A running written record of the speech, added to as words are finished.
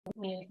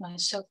Mute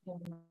myself.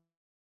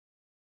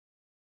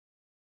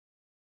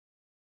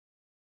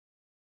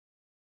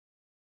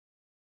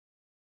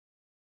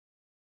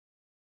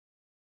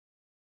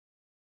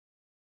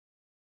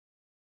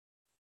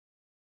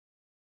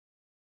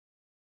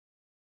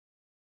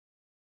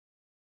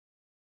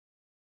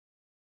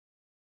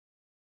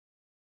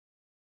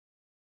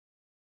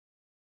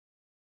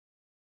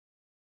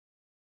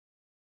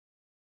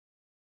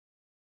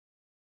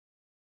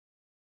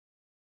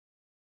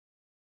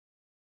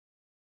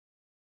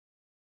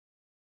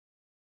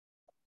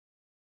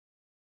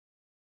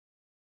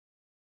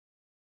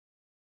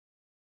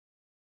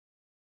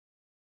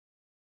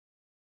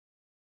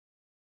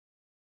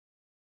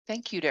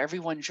 Thank you to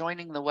everyone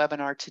joining the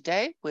webinar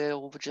today.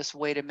 We'll just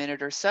wait a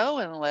minute or so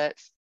and let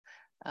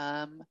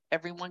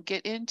everyone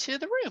get into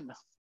the room.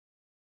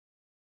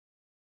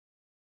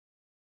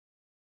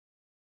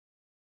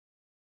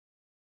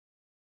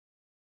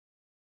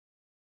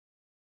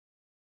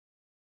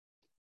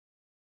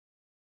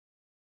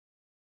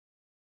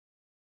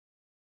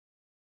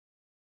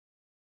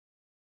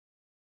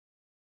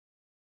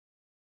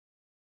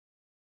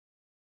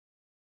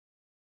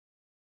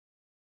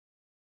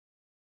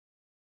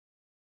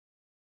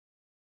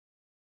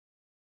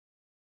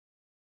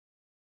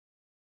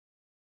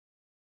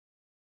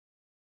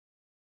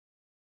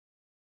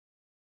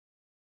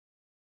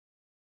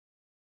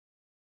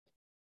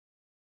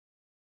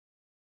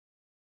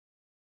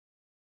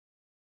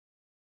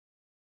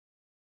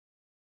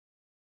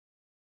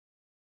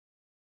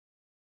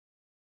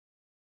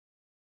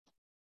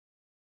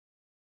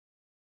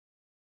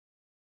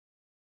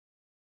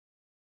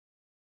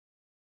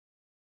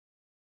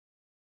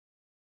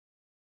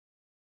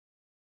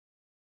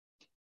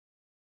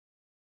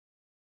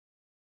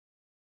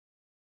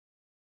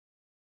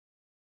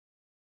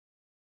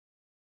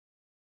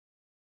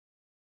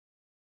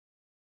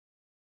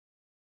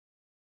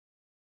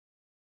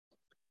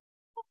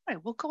 All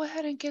right, we'll go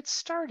ahead and get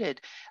started.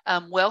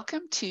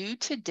 Welcome to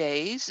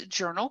today's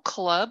Journal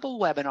Club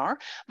webinar.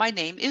 My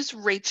name is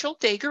Rachel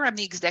Dager. I'm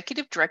the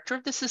Executive Director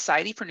of the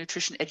Society for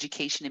Nutrition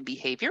Education and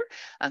Behavior.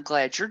 I'm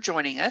glad you're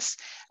joining us.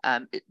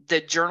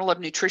 The Journal of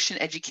Nutrition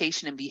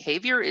Education and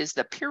Behavior is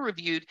the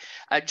peer-reviewed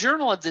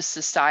journal of this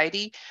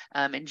society,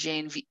 and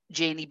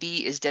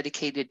JNEB is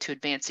dedicated to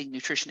advancing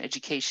nutrition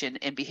education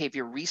and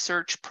behavior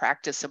research,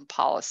 practice, and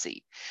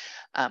policy.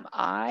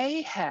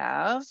 I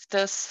have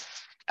this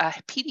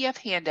PDF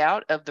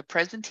handout of the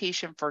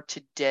presentation for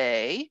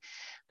today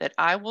that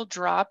I will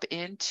drop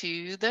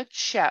into the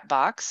chat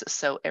box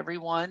so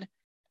everyone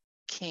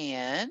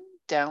can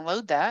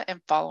download that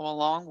and follow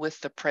along with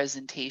the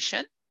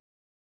presentation.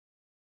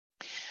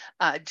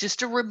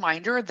 Just a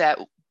reminder that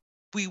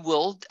we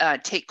will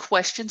take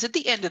questions at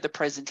the end of the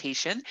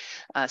presentation.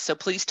 So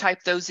please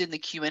type those in the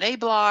Q&A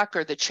block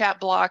or the chat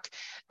block.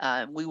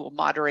 We will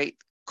moderate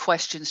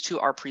questions to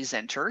our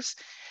presenters.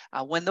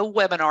 When the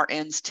webinar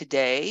ends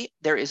today,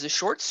 there is a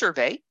short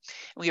survey.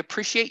 We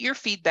appreciate your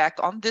feedback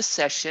on this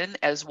session,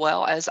 as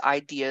well as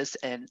ideas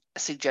and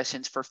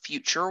suggestions for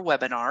future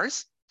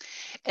webinars.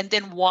 And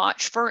then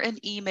watch for an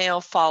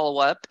email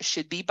follow-up,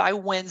 should be by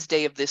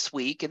Wednesday of this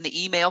week. And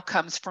the email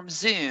comes from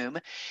Zoom,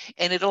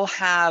 and it'll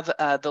have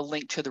the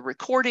link to the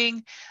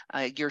recording,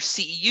 your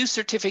CEU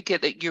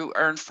certificate that you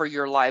earned for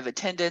your live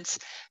attendance,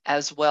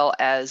 as well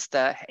as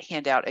the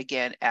handout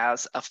again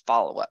as a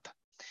follow-up.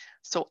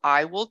 So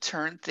I will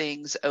turn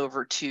things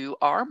over to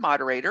our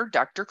moderator,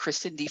 Dr.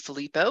 Kristen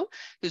DiFilippo,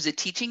 who's a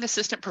teaching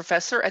assistant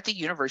professor at the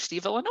University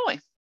of Illinois.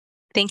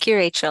 Thank you,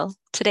 Rachel.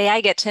 Today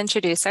I get to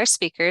introduce our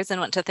speakers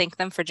and want to thank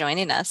them for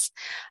joining us.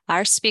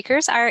 Our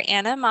speakers are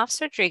Ana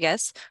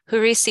Mofs-Rodriguez,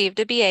 who received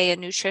a BA in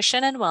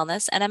Nutrition and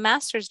Wellness and a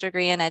master's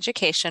degree in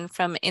education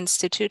from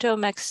Instituto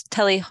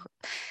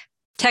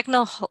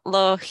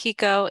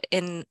Tecnológico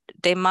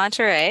de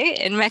Monterrey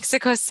in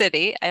Mexico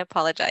City. I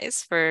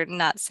apologize for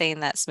not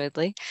saying that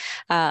smoothly.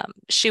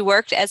 She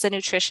worked as a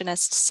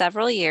nutritionist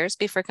several years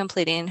before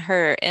completing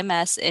her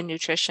MS in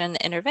Nutrition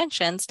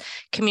Interventions,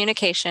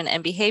 Communication,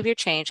 and Behavior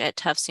Change at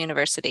Tufts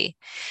University.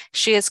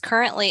 She is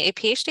currently a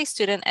PhD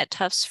student at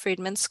Tufts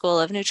Friedman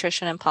School of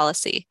Nutrition and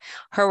Policy.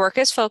 Her work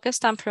is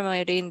focused on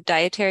promoting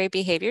dietary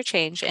behavior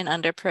change in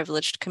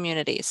underprivileged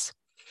communities.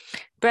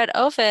 Brett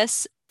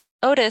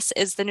Otis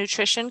is the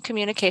Nutrition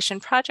Communication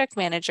Project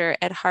Manager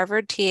at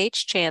Harvard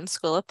T.H. Chan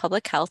School of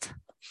Public Health.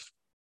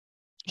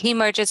 He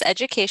merges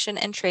education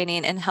and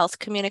training in health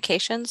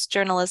communications,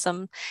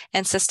 journalism,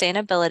 and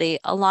sustainability,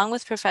 along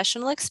with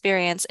professional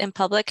experience in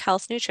public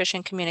health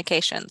nutrition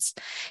communications.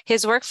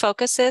 His work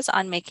focuses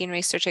on making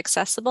research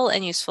accessible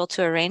and useful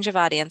to a range of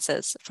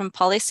audiences, from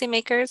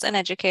policymakers and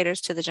educators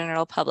to the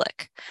general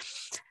public.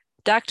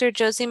 Dr.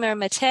 Josimir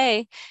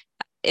Matei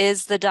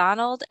is the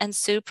Donald and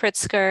Sue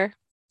Pritzker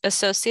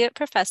Associate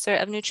Professor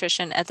of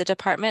Nutrition at the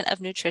Department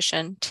of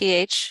Nutrition,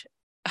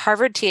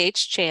 Harvard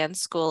T.H. Chan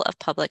School of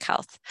Public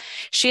Health.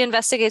 She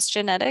investigates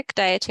genetic,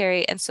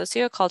 dietary, and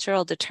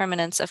sociocultural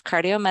determinants of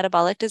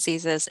cardiometabolic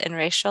diseases in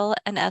racial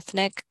and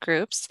ethnic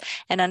groups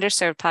and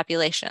underserved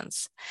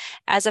populations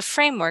as a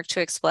framework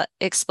to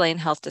explain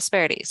health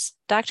disparities.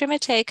 Dr.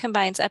 Matei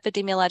combines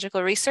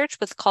epidemiological research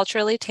with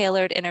culturally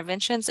tailored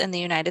interventions in the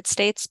United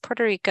States,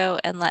 Puerto Rico,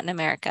 and Latin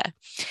America.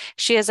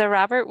 She is a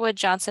Robert Wood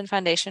Johnson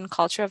Foundation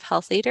Culture of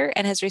Health leader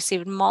and has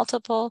received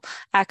multiple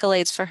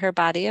accolades for her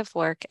body of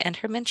work and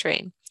her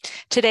mentoring.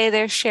 Today,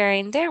 they're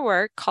sharing their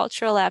work,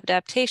 cultural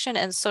adaptation,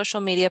 and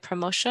social media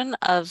promotion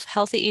of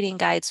healthy eating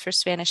guides for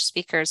Spanish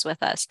speakers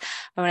with us.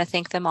 I want to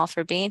thank them all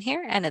for being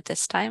here, and at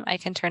this time, I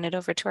can turn it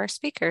over to our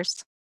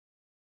speakers.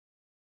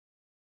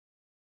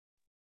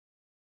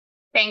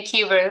 Thank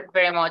you very,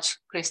 very much,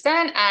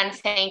 Kristen, and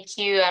thank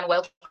you and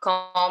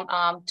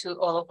welcome to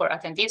all of our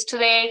attendees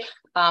today.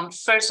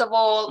 First of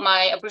all,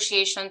 my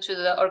appreciation to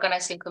the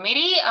organizing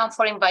committee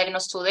for inviting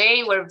us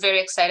today. We're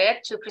very excited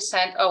to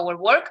present our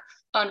work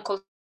on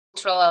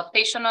cultural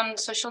adaptation on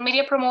social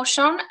media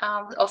promotion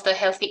of the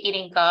healthy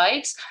eating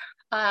guides.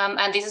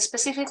 And this is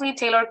specifically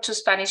tailored to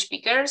Spanish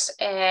speakers.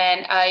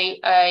 And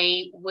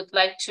I would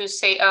like to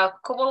say a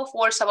couple of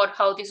words about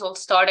how this all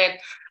started.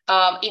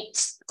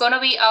 It's going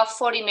to be a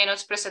 40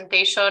 minutes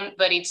presentation,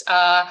 but it's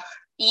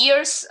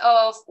years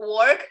of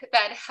work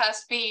that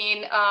has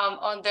been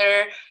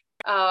under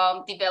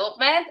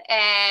development.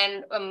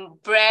 And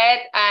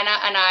Brett, Anna,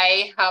 and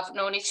I have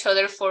known each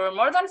other for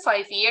more than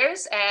 5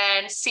 years.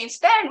 And since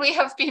then, we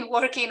have been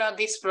working on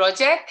this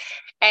project.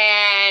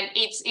 And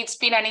it's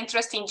been an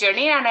interesting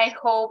journey. And I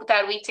hope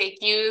that we take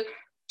you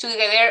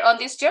together on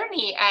this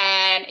journey,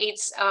 and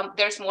it's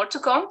there's more to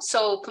come,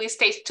 so please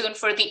stay tuned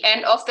for the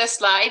end of the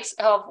slides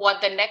of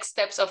what the next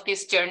steps of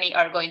this journey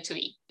are going to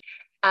be.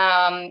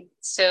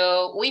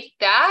 So with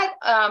that,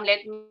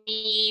 let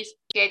me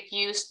get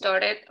you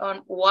started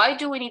on why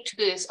do we need to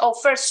do this. Oh,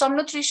 first, some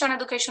nutrition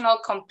educational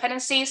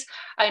competencies.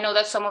 I know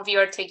that some of you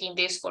are taking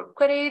this for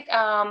credit,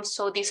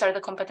 so these are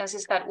the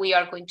competencies that we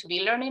are going to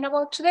be learning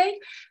about today.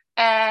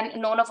 And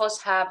none of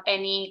us have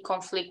any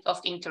conflict of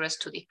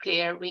interest to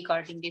declare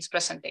regarding this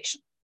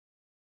presentation.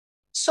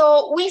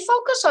 So we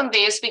focus on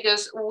this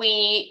because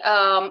we,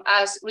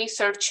 as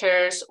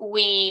researchers,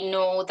 we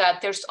know that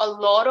there's a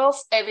lot of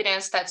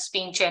evidence that's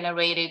being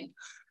generated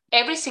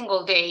every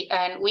single day.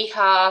 And we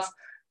have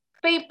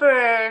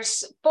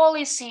papers,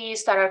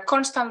 policies that are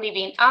constantly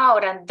being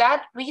out, and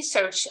that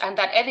research and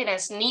that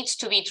evidence needs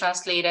to be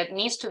translated,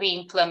 needs to be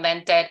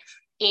implemented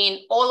in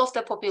all of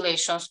the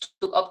populations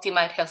to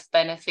optimize health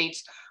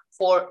benefits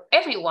for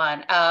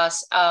everyone,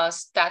 as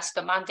that's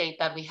the mandate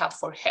that we have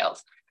for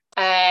health.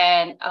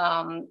 And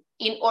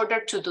in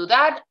order to do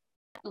that,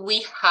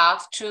 we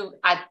have to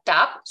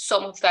adapt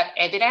some of that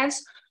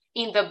evidence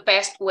in the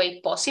best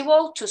way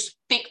possible to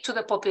speak to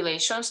the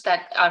populations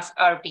that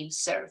are being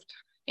served.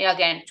 And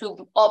again,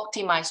 to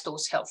optimize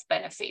those health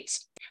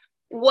benefits.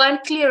 One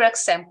clear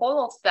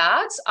example of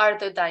that are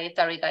the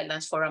dietary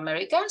guidelines for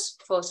Americans.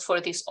 For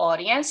this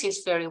audience,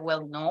 is very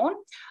well known,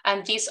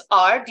 and these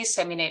are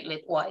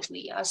disseminated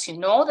widely. As you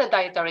know, the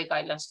dietary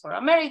guidelines for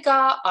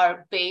America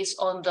are based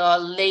on the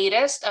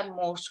latest and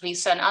most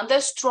recent and the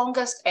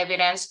strongest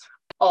evidence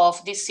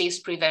of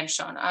disease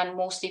prevention, and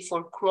mostly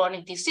for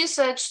chronic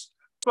diseases,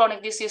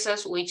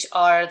 which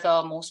are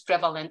the most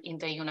prevalent in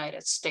the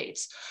United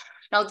States.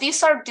 Now,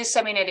 these are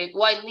disseminated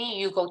widely.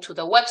 You go to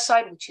the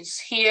website, which is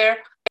here,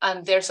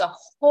 and there's a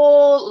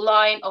whole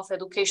line of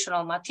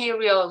educational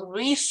material,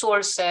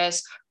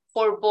 resources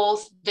for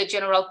both the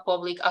general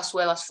public as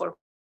well as for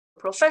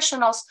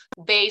professionals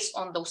based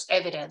on those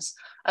evidence.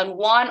 And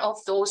one of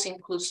those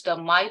includes the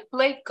My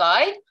Plate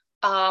Guide,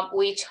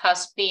 which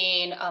has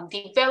been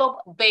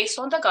developed based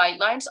on the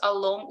guidelines,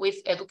 along with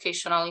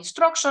educational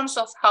instructions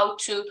of how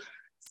to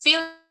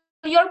fill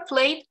your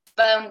plate,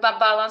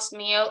 balanced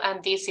meal,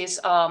 and this is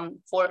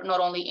for not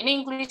only in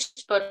English,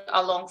 but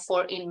along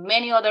for in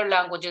many other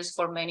languages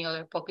for many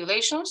other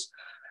populations,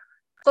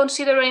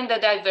 considering the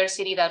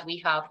diversity that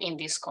we have in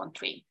this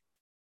country.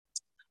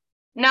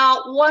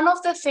 Now, one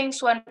of the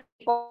things when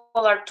people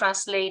are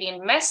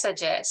translating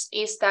messages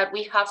is that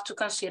we have to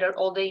consider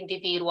all the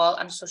individual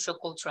and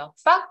sociocultural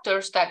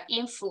factors that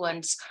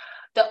influence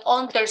the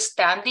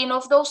understanding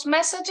of those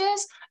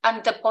messages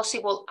and the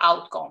possible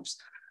outcomes.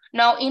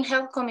 Now, in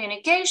health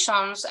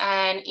communications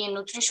and in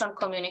nutrition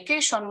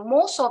communication,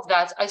 most of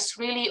that is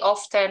really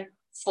often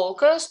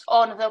focused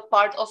on the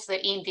part of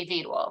the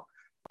individual.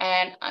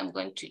 And I'm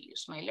going to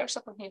use my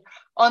laser here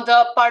on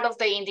the part of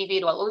the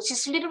individual, which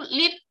is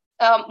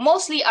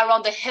mostly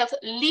around the health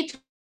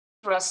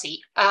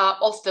literacy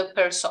of the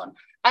person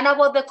and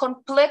about the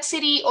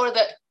complexity or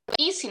the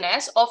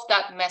easiness of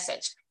that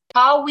message,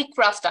 how we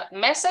craft that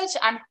message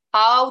and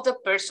how the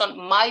person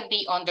might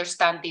be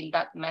understanding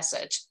that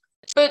message.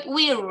 But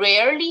we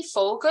rarely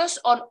focus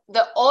on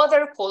the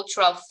other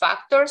cultural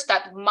factors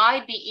that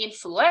might be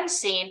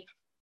influencing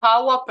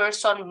how a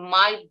person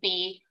might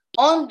be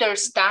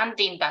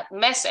understanding that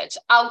message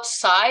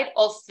outside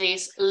of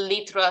this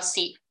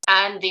literacy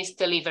and this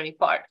delivery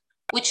part,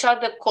 which are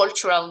the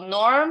cultural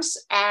norms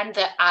and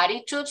the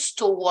attitudes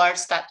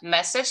towards that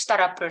message that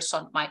a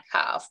person might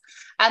have.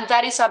 And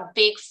that is a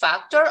big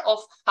factor of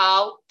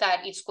how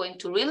that is going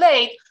to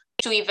relate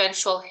to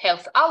eventual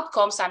health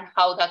outcomes and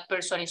how that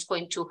person is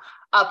going to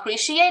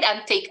appreciate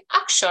and take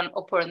action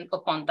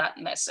upon that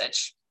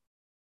message.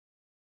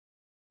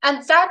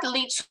 And that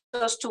leads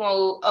us to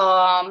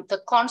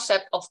the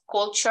concept of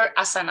culture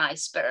as an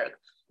iceberg,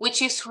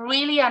 which is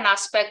really an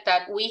aspect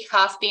that we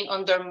have been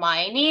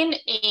undermining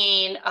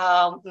in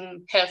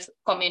health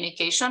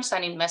communications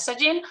and in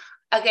messaging.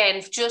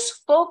 Again,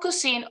 just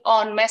focusing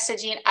on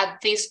messaging at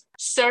this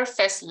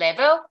surface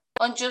level,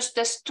 on just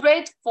the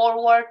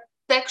straightforward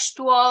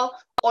textual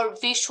or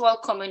visual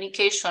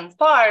communication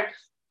part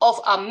of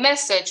a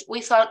message,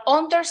 without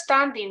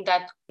understanding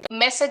that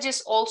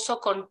messages also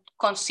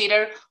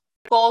consider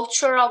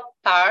cultural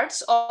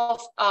parts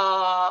of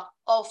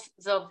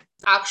the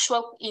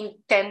actual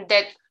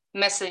intended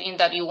messaging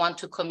that you want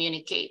to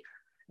communicate.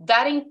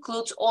 That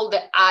includes all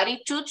the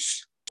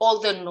attitudes, all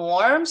the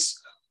norms,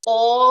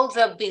 all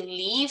the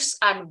beliefs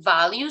and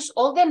values,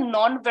 all the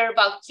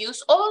nonverbal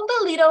cues, all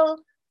the little,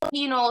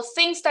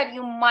 things that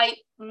you might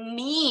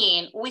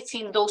mean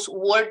within those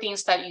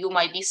wordings that you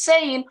might be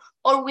saying,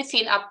 or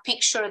within a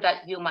picture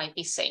that you might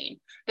be saying.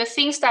 The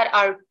things that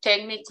are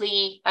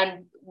technically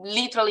and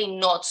literally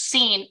not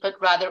seen, but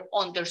rather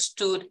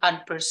understood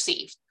and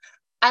perceived.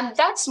 And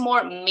that's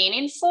more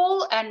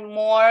meaningful and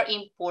more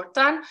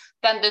important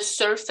than the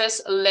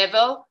surface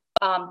level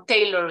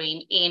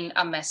tailoring in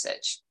a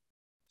message.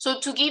 So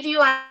to give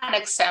you an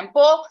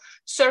example,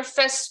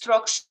 surface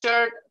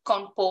structured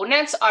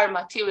components are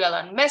material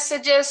and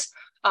messages,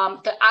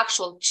 the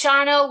actual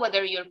channel,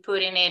 whether you're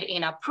putting it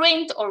in a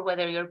print or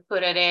whether you're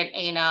putting it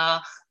in a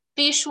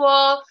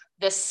visual,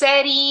 the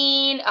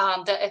setting,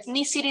 the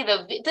ethnicity,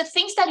 the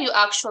things that you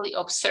actually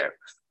observe,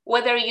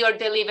 whether you're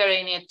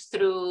delivering it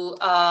through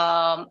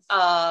a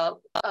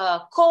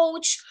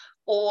coach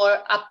or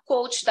a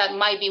coach that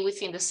might be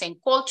within the same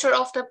culture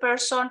of the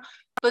person.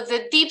 But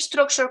the deep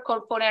structure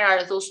component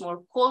are those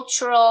more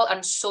cultural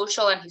and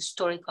social and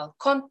historical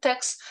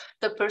contexts,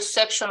 the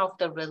perception of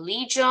the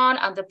religion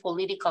and the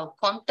political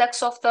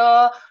context of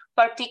the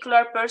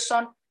particular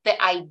person, the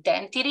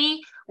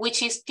identity,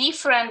 which is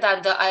different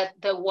than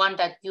the one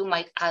that you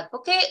might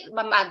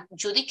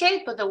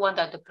adjudicate, but the one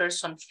that the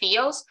person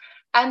feels.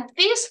 And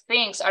these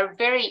things are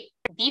very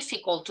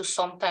difficult to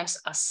sometimes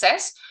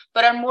assess,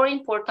 but are more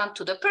important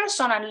to the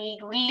person and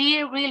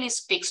really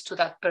speaks to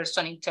that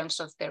person in terms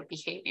of their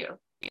behavior.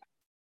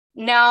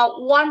 Now,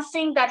 one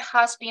thing that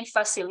has been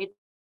facilitating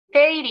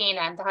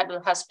and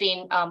that has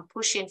been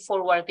pushing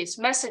forward these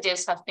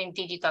messages have been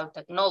digital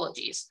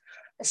technologies,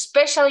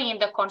 especially in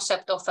the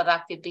concept of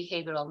adaptive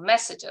behavioral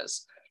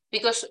messages.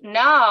 Because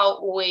now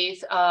with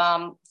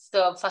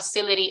the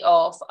facility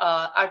of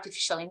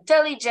artificial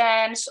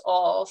intelligence,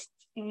 of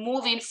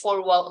moving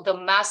forward the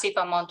massive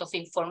amount of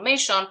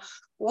information,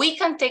 we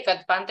can take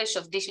advantage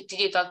of these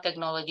digital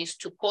technologies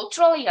to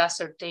culturally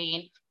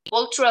ascertain,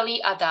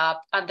 culturally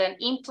adapt, and then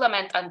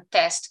implement and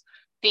test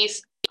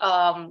these,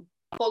 again,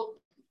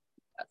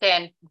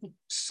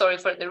 sorry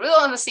for the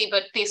redundancy,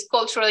 but this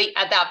culturally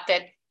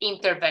adapted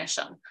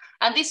intervention.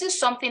 And this is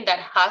something that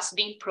has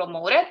been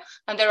promoted,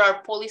 and there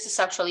are policies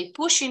actually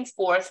pushing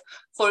forth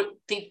for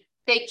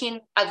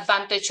taking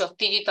advantage of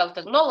digital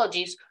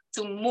technologies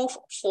to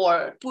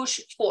push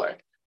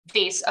forward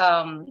these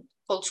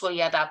culturally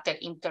adapted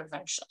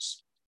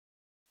interventions.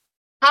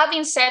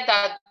 Having said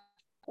that,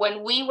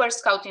 when we were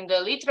scouting the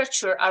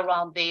literature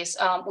around this,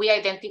 we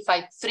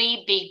identified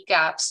 3 big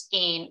gaps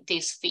in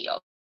this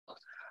field.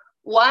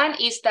 One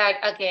is that,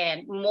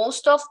 again,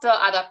 most of the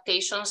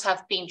adaptations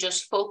have been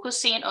just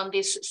focusing on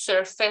this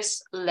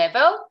surface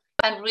level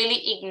and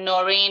really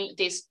ignoring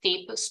these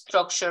deep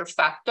structure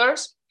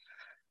factors.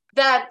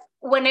 That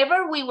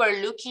whenever we were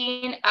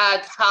looking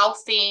at how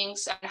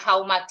things and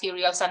how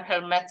materials and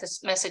her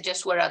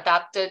messages were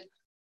adapted,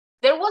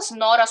 there was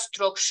not a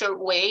structured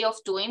way of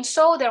doing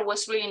so. There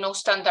was really no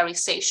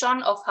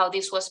standardization of how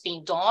this was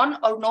being done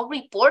or no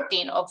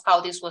reporting of how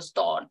this was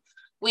done.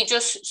 We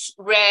just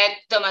read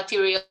the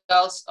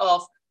materials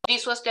of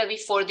this was the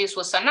before, this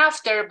was an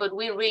after, but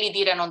we really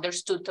didn't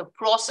understood the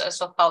process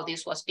of how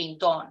this was being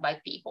done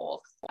by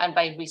people and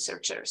by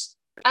researchers.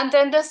 And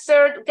then the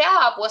third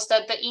gap was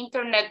that the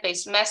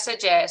internet-based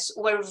messages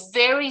were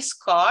very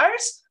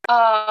scarce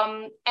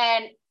and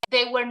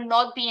they were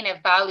not being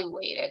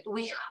evaluated.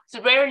 We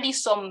rarely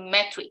saw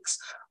metrics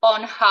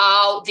on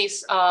how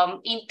these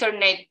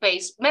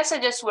internet-based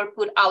messages were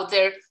put out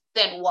there,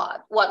 then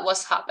what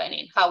was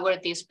happening, how were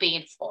these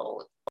being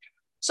followed.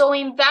 So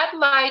in that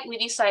light, we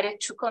decided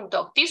to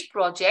conduct this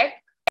project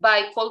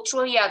by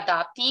culturally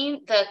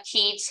adapting the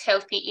kids'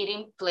 healthy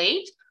eating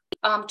plate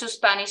to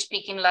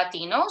Spanish-speaking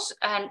Latinos.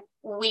 And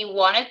we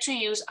wanted to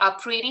use a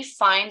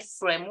predefined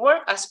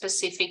framework, a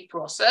specific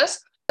process,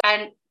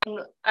 and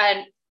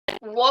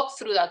walk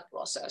through that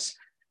process.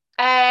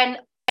 And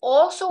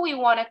also we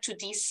wanted to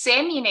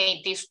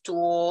disseminate this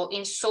tool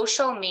in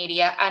social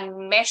media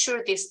and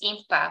measure this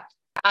impact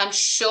and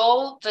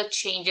show the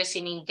changes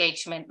in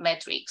engagement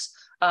metrics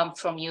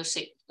from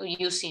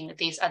using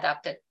this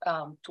adapted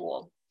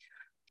tool.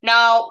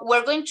 Now,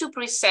 we're going to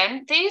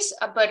present this,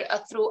 but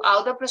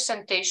throughout the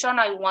presentation,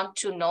 I want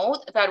to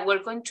note that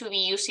we're going to be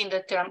using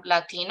the term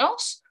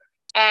Latinos,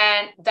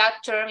 and that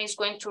term is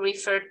going to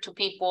refer to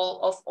people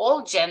of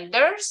all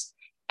genders,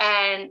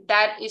 and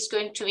that is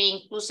going to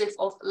be inclusive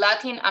of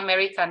Latin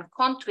American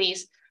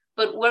countries,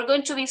 but we're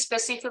going to be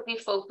specifically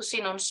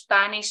focusing on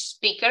Spanish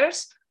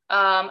speakers.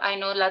 I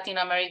know Latin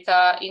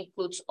America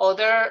includes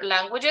other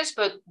languages,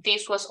 but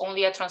this was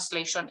only a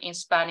translation in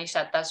Spanish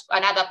an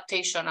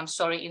adaptation, I'm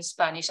sorry, in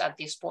Spanish at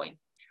this point.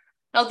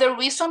 Now, the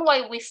reason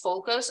why we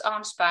focus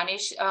on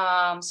Spanish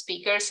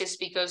speakers is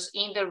because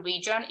in the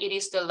region, it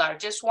is the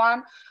largest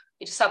one.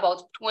 It's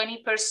about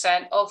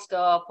 20% of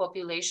the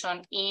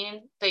population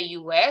in the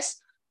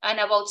US, and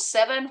about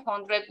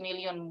 700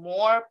 million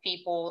more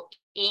people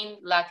in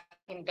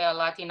the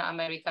Latin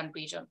American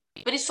region.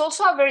 But it's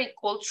also a very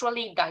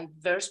culturally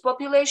diverse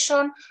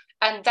population,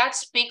 and that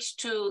speaks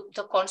to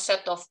the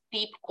concept of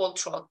deep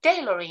cultural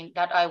tailoring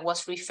that I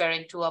was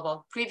referring to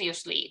about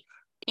previously,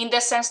 in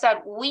the sense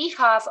that we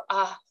have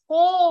a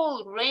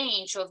whole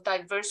range of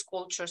diverse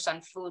cultures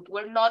and food.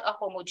 We're not a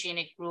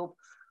homogenic group.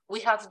 We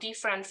have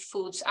different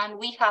foods, and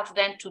we have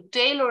then to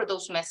tailor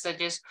those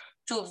messages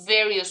to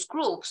various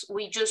groups.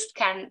 We just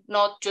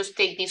cannot just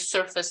take this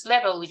surface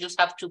level. We just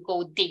have to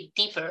go dig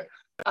deeper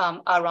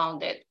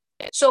around it.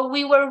 So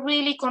we were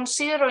really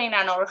considering,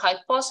 and our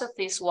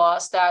hypothesis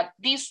was that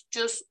this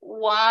just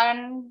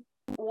one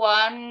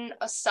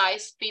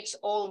size fits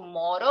all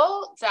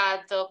model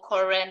that the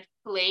current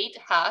plate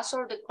has,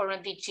 or the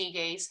current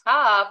DGAs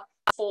have,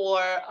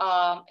 for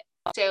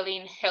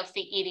telling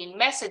healthy eating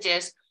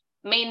messages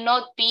may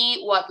not be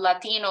what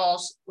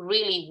Latinos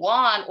really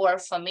want or are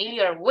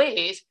familiar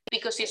with,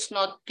 because it's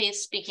not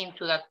speaking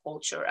to that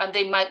culture. And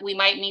we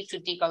might need to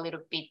dig a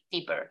little bit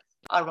deeper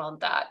around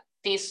that.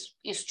 This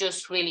is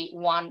just really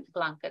one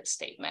blanket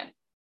statement.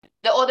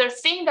 The other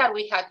thing that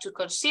we had to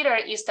consider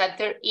is that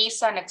there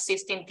is an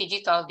existing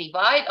digital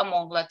divide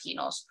among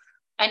Latinos.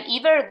 And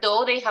even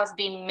though they have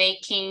been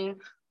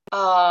making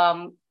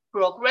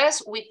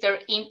progress with their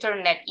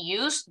internet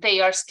use, they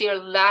are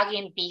still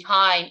lagging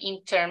behind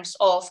in terms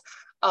of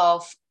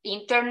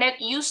internet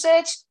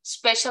usage,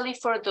 especially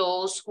for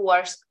those who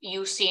are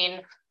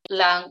using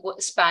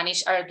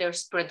Spanish as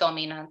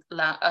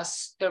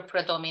their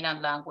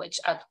predominant language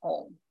at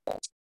home.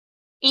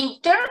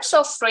 In terms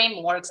of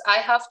frameworks, I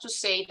have to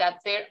say that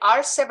there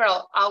are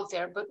several out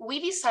there, but we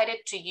decided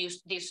to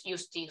use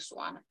this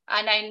one.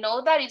 And I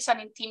know that it's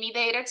an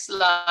intimidated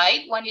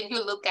slide when you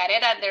look at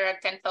it, and there are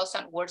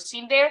 10,000 words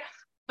in there,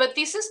 but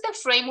this is the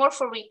framework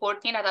for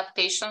reporting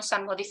adaptations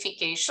and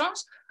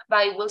modifications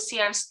by Wilsey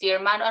and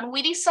Stearman. And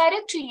we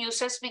decided to use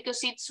this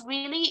because it's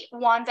really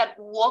one that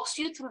walks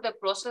you through the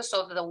process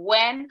of the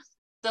when,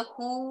 the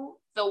who,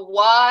 the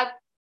what,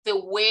 the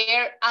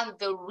where, and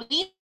the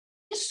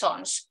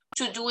reasons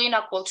to doing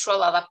a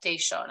cultural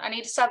adaptation. And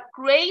it's a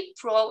great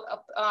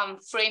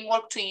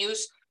framework to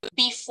use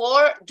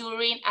before,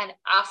 during, and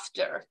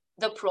after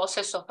the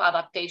process of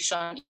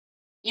adaptation.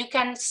 You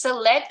can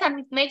select, and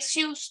it makes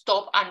you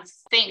stop and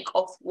think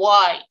of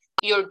why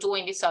you're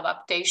doing this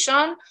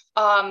adaptation.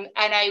 And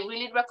I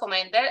really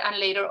recommend it. And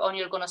later on,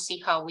 you're going to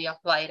see how we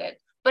applied it.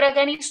 But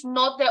again, it's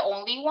not the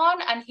only one.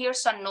 And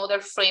here's another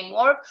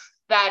framework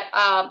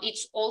that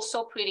it's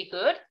also pretty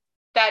good,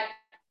 that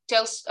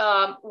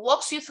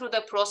walks you through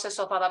the process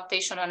of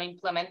adaptation and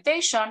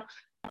implementation.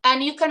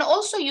 And you can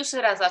also use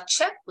it as a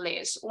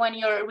checklist when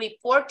you're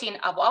reporting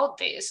about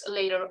this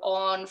later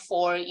on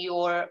for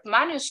your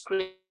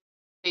manuscript.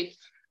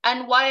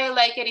 And why I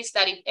like it is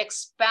that it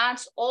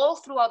expands all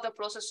throughout the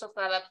process of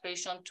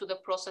adaptation to the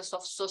process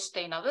of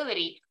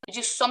sustainability, which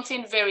is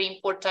something very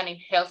important in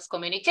health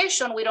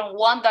communication. We don't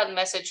want that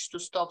message to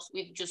stop.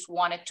 We just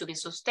want it to be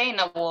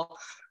sustainable,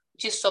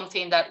 which is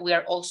something that we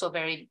are also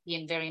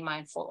being very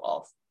mindful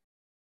of.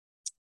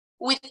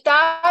 With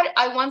that,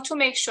 I want to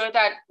make sure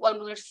that when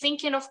we're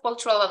thinking of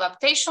cultural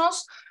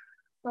adaptations,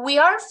 we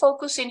are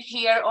focusing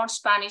here on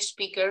Spanish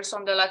speakers,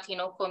 on the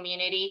Latino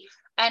community.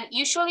 And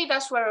usually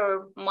that's where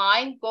our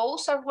mind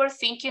goes as we're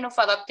thinking of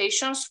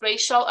adaptations,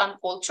 racial and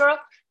cultural.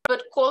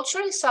 But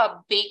culture is a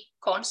big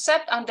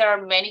concept, and there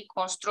are many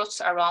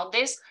constructs around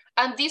this.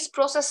 And this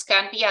process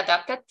can be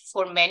adapted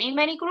for many,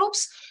 many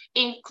groups,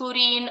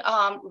 including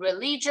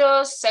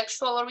religious,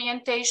 sexual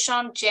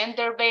orientation,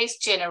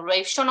 gender-based,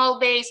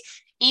 generational-based,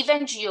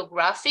 even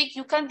geographic.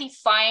 You can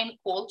define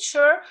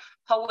culture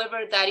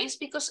however that is,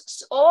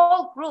 because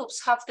all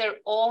groups have their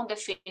own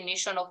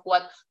definition of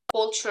what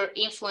culture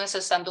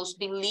influences, and those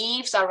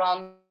beliefs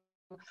around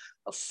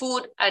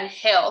food and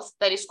health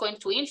that is going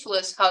to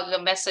influence how the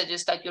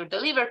messages that you're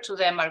delivered to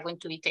them are going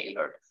to be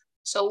tailored.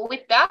 So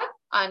with that,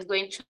 I'm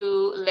going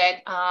to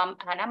let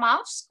Anna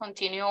Maus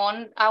continue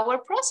on our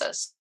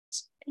process.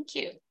 Thank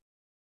you.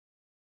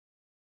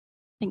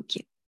 Thank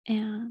you.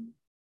 And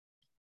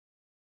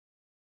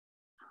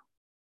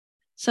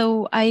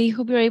so I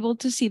hope you're able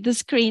to see the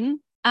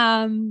screen.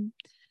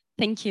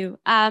 Thank you.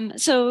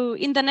 So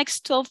in the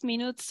next 12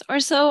 minutes or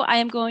so, I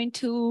am going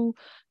to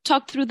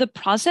talk through the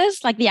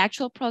process, like the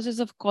actual process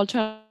of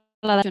cultural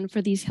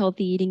for these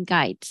healthy eating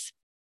guides.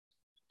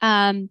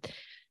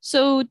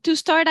 So to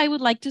start, I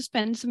would like to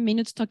spend some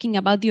minutes talking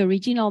about the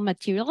original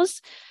materials.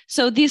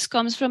 So this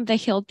comes from the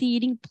Healthy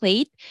Eating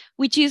Plate,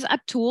 which is a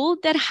tool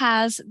that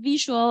has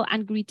visual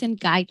and written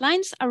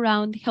guidelines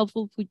around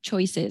healthful food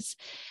choices.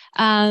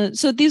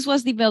 So this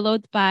was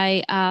developed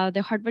by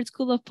the Harvard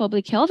School of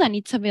Public Health, and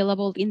it's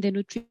available in the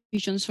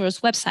Nutrition Source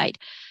website.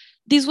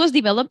 This was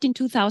developed in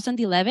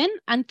 2011,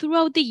 and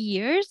throughout the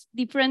years,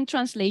 different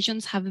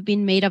translations have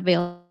been made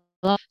available.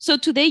 So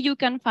today you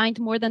can find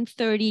more than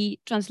 30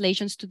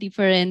 translations to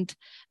different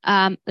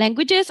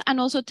languages and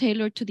also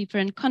tailored to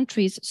different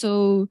countries.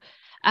 So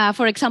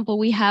for example,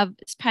 we have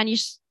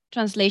Spanish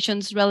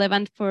translations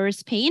relevant for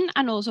Spain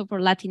and also for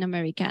Latin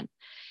American.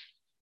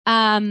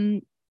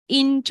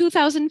 In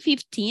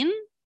 2015,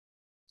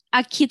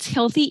 a kids'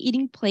 healthy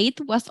eating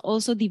plate was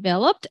also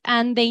developed,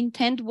 and the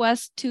intent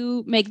was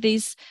to make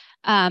this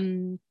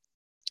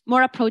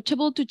more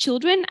approachable to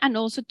children and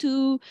also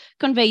to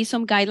convey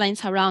some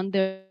guidelines around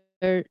their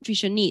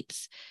nutrition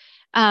needs.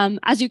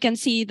 As you can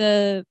see,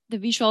 the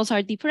visuals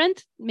are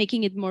different,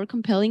 making it more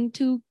compelling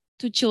to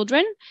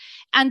children.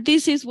 And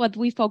this is what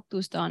we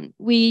focused on.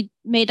 We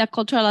made a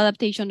cultural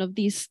adaptation of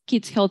this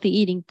kids' healthy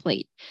eating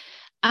plate.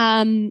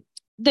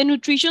 The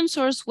Nutrition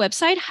Source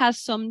website has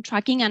some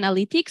tracking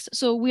analytics,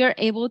 so we are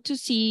able to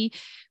see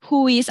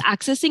who is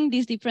accessing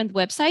these different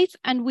websites,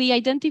 and we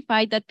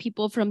identified that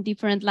people from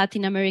different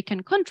Latin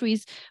American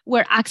countries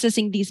were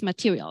accessing these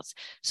materials.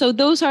 So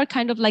those are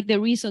kind of like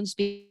the reasons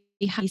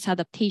behind this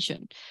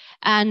adaptation.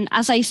 And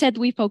as I said,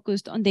 we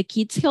focused on the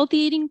kids' healthy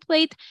eating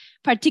plate,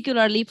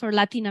 particularly for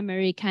Latin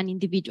American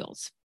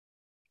individuals.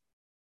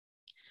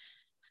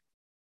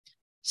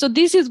 So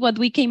this is what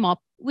we came up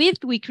with.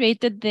 We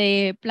created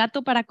the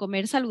Plato para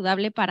Comer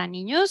Saludable para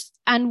Niños,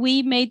 and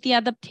we made the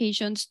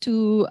adaptations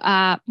to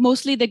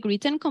mostly the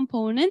written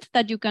component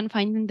that you can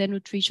find in the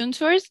Nutrition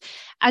Source.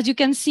 As you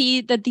can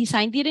see, the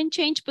design didn't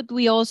change, but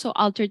we also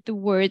altered the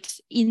words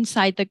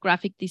inside the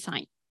graphic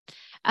design.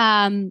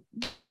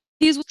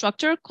 This was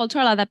structure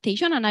cultural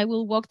adaptation, and I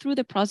will walk through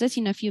the process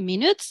in a few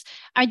minutes.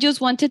 I just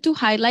wanted to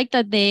highlight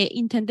that the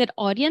intended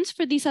audience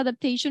for this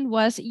adaptation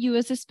was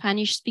US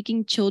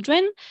Spanish-speaking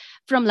children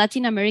from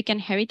Latin American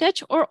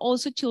heritage, or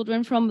also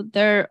children from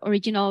their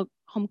original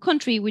home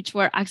country, which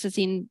were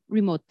accessing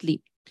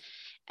remotely.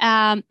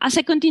 A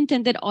second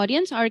intended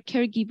audience are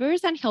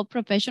caregivers and health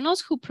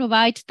professionals who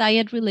provide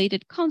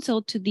diet-related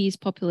counsel to these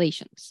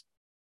populations.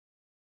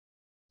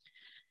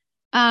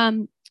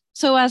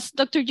 So as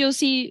Dr.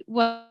 Josie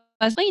was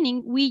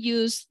explaining, we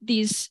use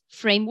this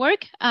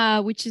framework,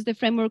 which is the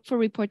framework for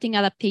reporting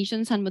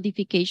adaptations and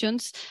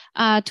modifications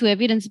to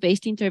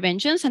evidence-based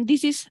interventions. And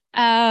this is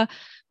a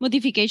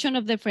modification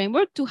of the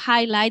framework to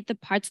highlight the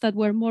parts that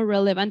were more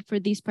relevant for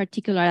this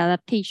particular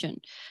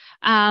adaptation.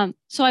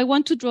 So I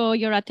want to draw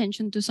your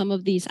attention to some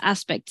of these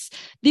aspects.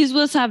 This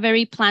was a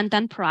very planned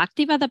and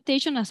proactive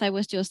adaptation, as I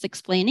was just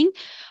explaining.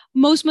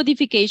 Most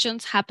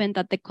modifications happened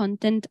at the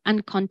content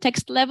and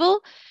context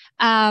level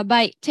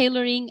by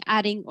tailoring,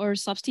 adding, or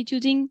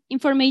substituting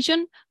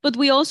information. But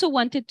we also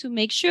wanted to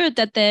make sure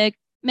that the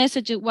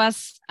message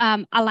was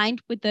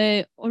aligned with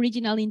the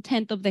original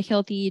intent of the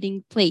healthy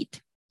eating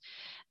plate.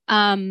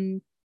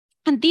 And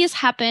this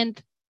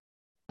happened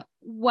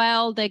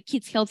while the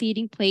kids' healthy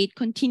eating plate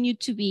continued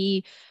to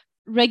be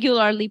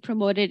regularly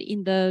promoted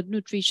in the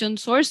Nutrition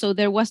Source. So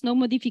there was no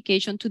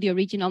modification to the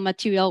original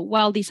material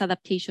while this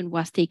adaptation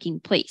was taking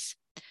place.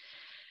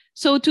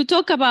 So to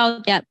talk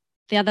about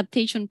the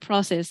adaptation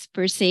process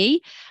per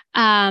se,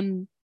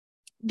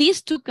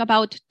 this took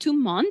about 2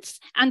 months.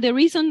 And the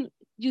reason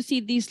you see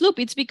this loop,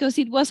 it's because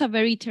it was a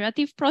very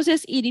iterative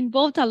process. It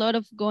involved a lot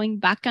of going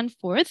back and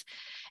forth.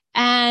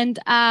 And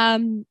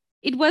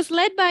it was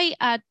led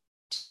by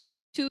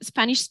two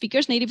Spanish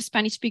speakers, native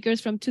Spanish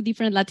speakers from 2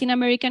 different Latin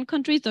American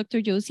countries,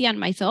 Dr. Josie and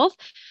myself.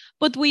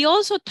 But we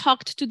also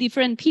talked to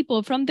different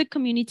people from the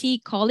community,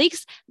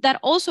 colleagues that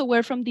also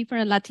were from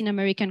different Latin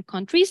American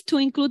countries, to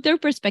include their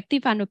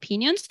perspective and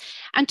opinions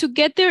and to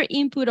get their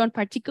input on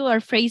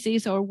particular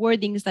phrases or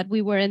wordings that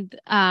we weren't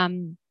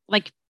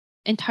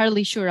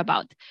entirely sure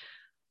about.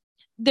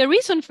 The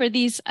reason for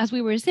this, as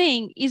we were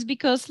saying, is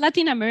because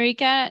Latin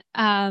America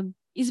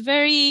is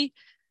very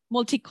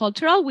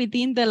multicultural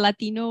within the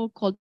Latino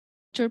culture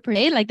per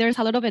se. Like there's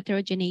a lot of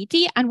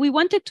heterogeneity, and we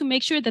wanted to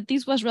make sure that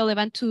this was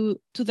relevant to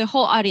the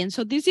whole audience.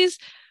 So this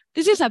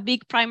is a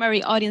big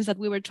primary audience that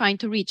we were trying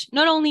to reach,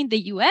 not only in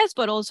the US,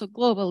 but also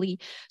globally.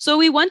 So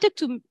we wanted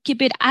to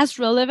keep it as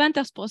relevant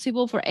as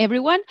possible for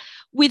everyone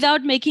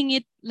without making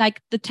it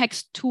like the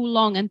text too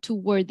long and too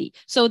wordy.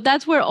 So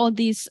that's where all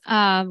these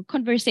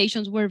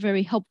conversations were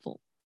very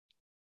helpful.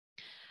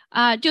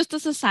 Just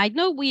as a side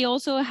note, we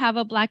also have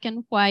a black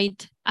and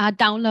white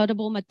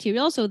downloadable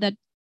material so that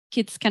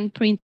kids can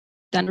print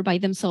and by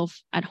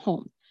themselves at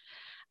home.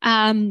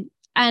 And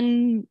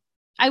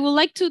I would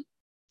like to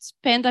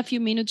spend a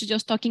few minutes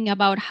just talking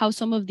about how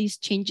some of these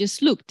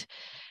changes looked,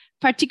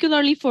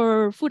 particularly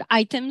for food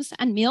items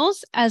and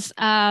meals. As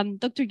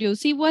Dr.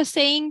 Josie was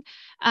saying,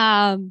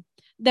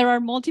 there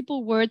are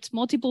multiple words,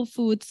 multiple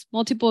foods,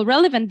 multiple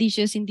relevant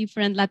dishes in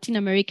different Latin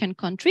American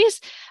countries.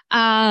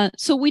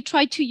 So we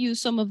try to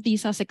use some of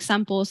these as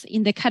examples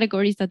in the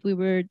categories that we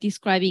were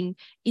describing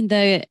in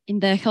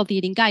the healthy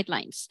eating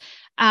guidelines.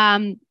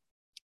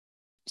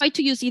 Try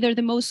to use either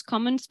the most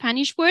common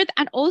Spanish word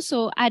and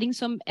also adding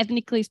some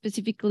ethnically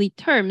specifically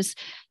terms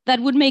that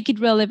would make it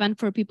relevant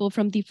for people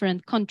from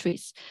different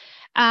countries.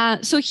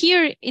 So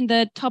here in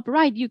the top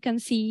right, you can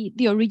see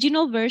the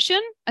original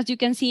version. As you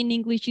can see in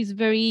English, is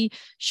very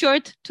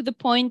short, to the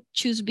point,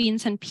 choose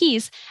beans and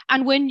peas.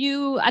 And when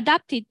you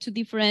adapt it to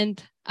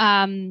different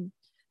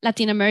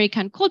Latin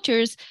American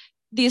cultures,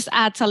 this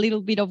adds a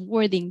little bit of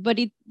wording, but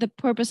the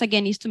purpose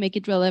again is to make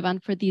it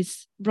relevant for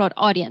this broad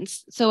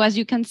audience. So as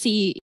you can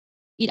see,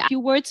 it adds a few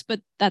words,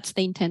 but that's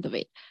the intent of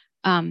it.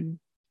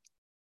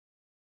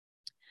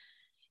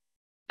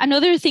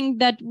 Another thing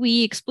that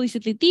we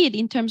explicitly did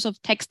in terms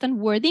of text and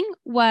wording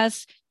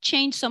was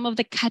change some of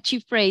the catchy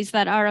phrases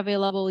that are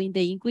available in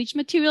the English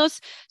materials.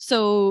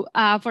 So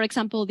for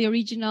example, the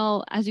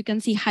original, as you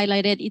can see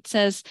highlighted, it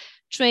says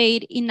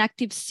trade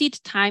inactive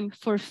sit time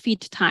for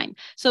fit time.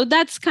 So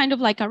that's kind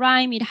of like a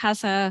rhyme. It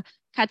has a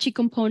catchy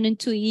component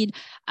to it.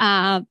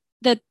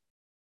 The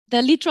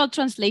literal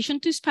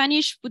translation to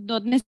Spanish would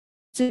not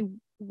necessarily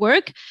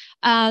work.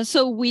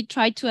 So we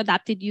tried to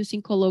adapt it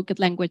using colloquial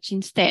language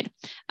instead.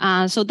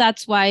 So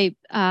that's why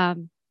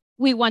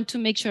we want to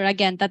make sure,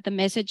 again, that the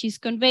message is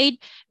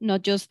conveyed,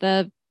 not just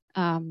the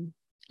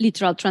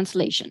literal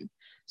translation.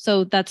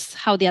 So that's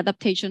how the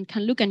adaptation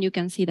can look, and you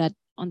can see that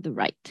on the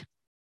right.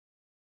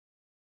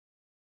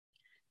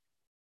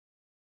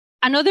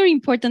 Another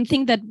important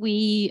thing that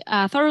we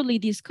thoroughly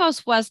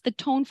discussed was the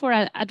tone for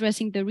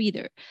addressing the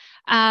reader.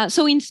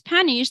 So in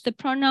Spanish, the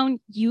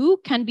pronoun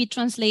you can be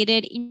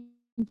translated in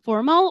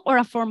informal or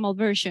a formal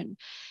version.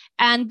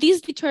 And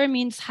this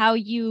determines how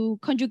you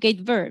conjugate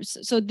verbs.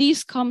 So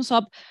this comes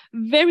up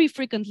very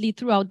frequently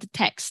throughout the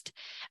text.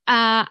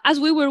 As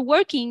we were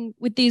working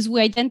with this, we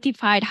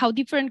identified how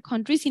different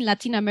countries in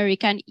Latin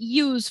America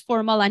use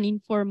formal and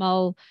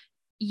informal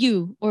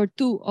you or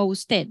tú o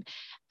usted.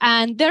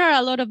 And there are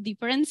a lot of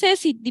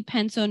differences. It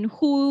depends on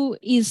who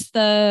is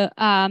the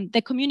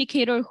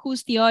communicator,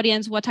 who's the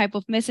audience, what type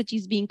of message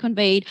is being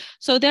conveyed.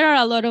 So there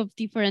are a lot of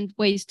different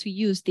ways to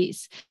use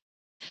this.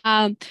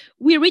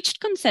 We reached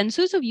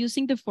consensus of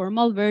using the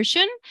formal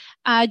version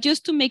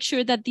just to make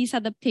sure that this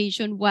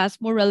adaptation was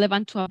more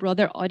relevant to a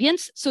broader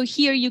audience. So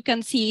here you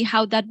can see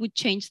how that would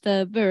change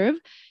the verb.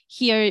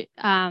 Here,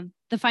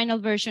 the final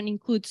version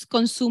includes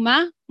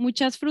consuma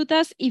muchas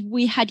frutas. If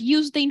we had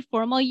used the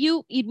informal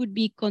you, it would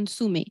be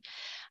consume.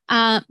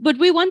 But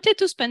we wanted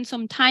to spend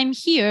some time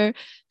here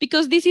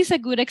because this is a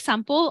good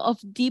example of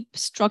deep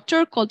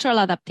structure cultural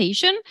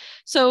adaptation.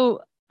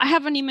 So I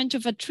have an image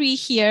of a tree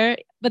here,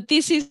 but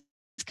this is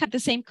kind of the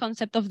same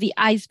concept of the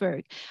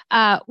iceberg.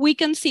 We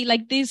can see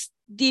like these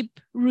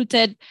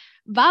deep-rooted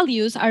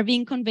values are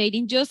being conveyed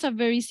in just a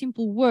very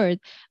simple word.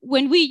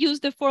 When we use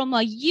the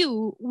formal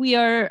you, we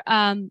are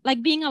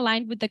like being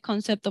aligned with the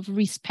concept of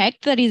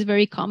respect that is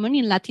very common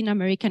in Latin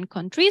American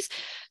countries.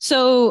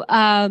 So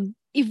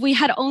if we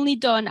had only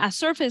done a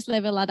surface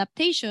level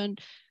adaptation,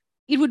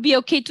 it would be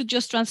okay to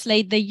just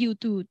translate the you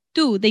to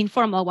the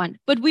informal one.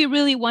 But we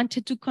really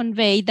wanted to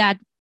convey that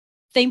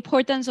the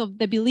importance of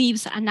the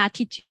beliefs and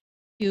attitude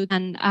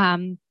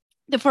and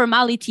the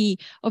formality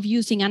of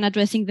using and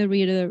addressing the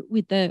reader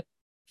with the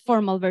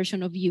formal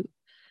version of you.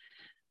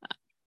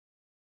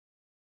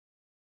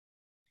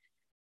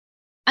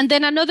 And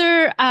then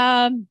another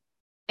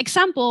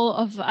example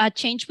of a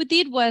change we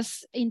did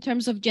was in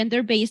terms of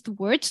gender-based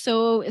words.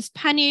 So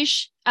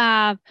Spanish,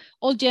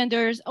 all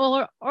genders,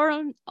 all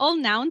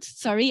nouns,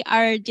 sorry,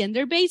 are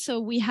gender-based. So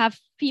we have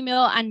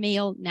female and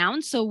male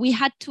nouns. So we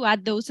had to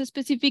add those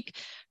specific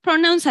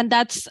pronouns, and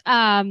that's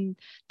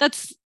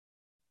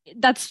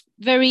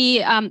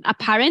very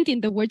apparent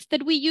in the words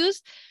that we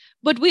use.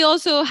 But we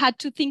also had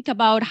to think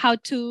about how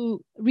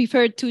to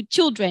refer to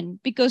children,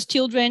 because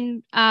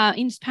children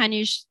in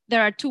Spanish,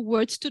 there are two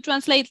words to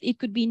translate. It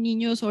could be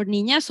niños or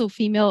niñas, so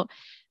female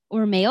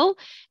or male.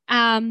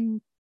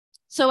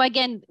 So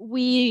again,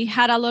 we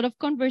had a lot of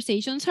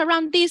conversations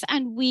around this,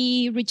 and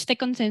we reached the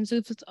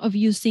consensus of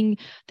using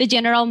the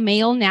general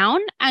male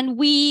noun. And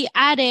we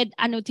added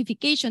a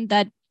notification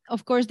that,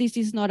 of course, this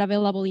is not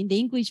available in the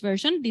English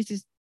version. This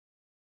is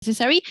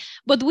necessary,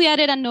 but we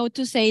added a note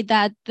to say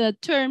that the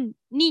term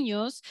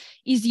niños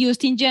is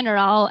used in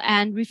general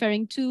and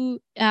referring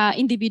to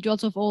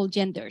individuals of all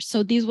genders.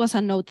 So this was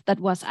a note that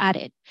was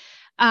added.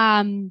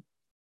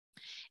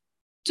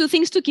 Two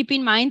things to keep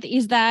in mind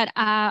is that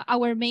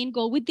our main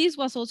goal with this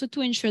was also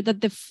to ensure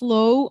that the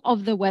flow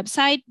of the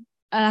website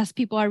as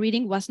people are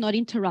reading was not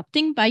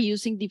interrupting by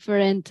using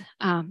different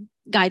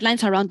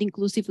guidelines around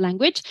inclusive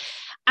language.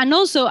 And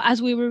also,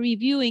 as we were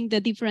reviewing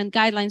the different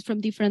guidelines from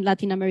different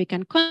Latin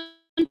American countries,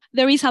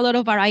 there is a lot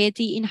of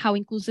variety in how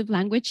inclusive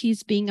language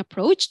is being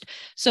approached.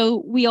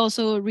 So we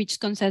also reached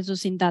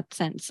consensus in that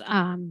sense.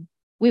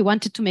 We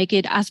wanted to make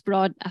it as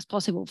broad as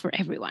possible for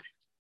everyone.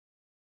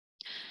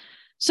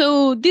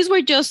 So these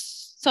were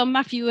just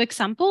a few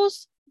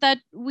examples that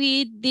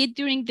we did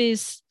during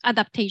this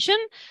adaptation.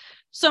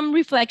 Some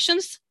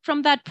reflections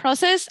from that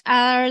process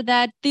are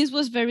that this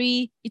was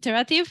very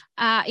iterative.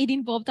 It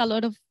involved a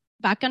lot of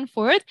back and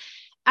forth,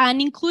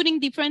 and including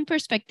different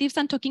perspectives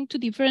and talking to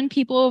different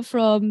people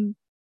from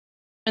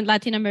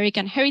Latin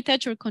American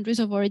heritage or countries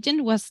of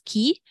origin was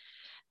key.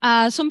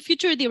 Some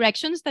future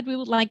directions that we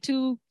would like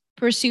to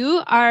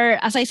pursue are,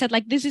 as I said,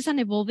 like this is an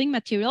evolving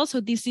material. So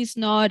this is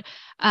not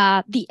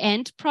the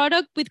end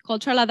product with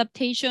cultural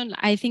adaptation.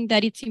 I think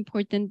that it's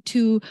important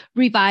to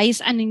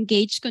revise and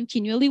engage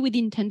continually with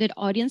intended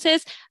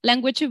audiences.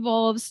 Language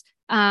evolves,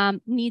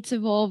 needs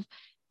evolve.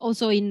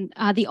 Also in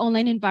the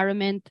online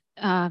environment,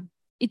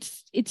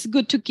 it's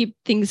good to keep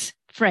things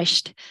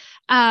fresh.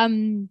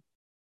 And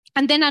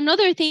then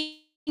another thing,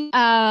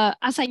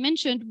 as I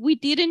mentioned, we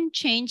didn't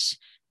change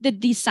the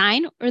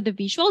design or the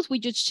visuals, we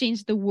just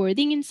changed the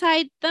wording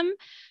inside them.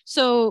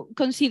 So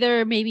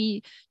consider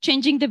maybe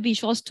changing the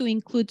visuals to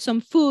include some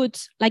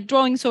foods, like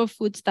drawings of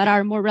foods that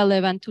are more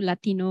relevant to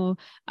Latino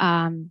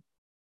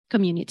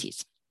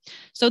communities.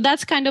 So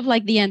that's kind of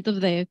like the end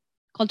of the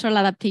cultural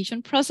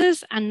adaptation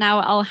process. And now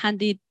I'll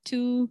hand it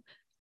to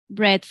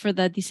Brett for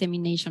the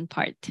dissemination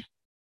part.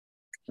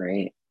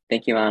 Great.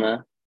 Thank you,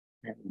 Anna.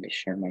 Let me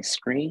share my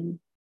screen.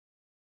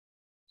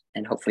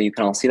 And hopefully you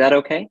can all see that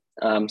okay.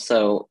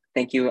 So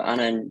thank you,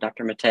 Anna and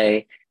Dr.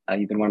 Matei.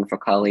 You've been wonderful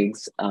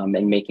colleagues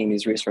in making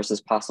these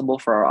resources possible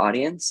for our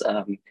audience.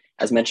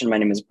 As mentioned, my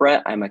name is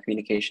Brett. I'm a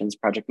communications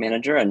project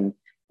manager and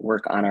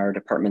work on our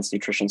department's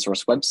nutrition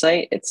source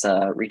website. It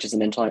reaches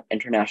an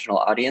international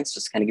audience,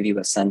 just to kind of give you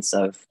a sense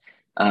of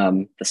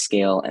the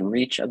scale and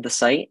reach of the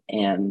site.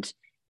 And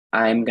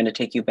I'm going to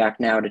take you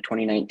back now to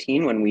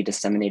 2019 when we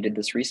disseminated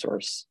this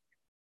resource.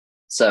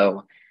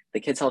 So the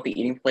Kids Healthy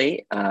Eating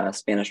Plate,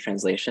 Spanish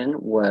translation,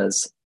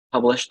 was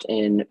published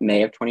in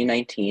May of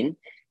 2019,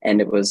 and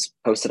it was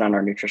posted on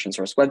our Nutrition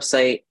Source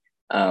website.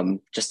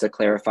 Just to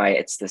clarify,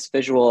 it's this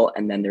visual,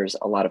 and then there's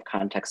a lot of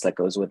context that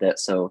goes with it.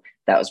 So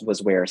that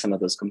was where some of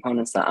those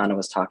components that Anna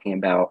was talking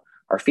about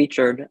are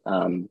featured.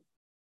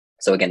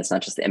 So again, it's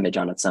not just the image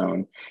on its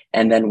own.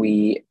 And then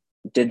we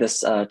did this,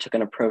 took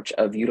an approach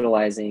of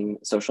utilizing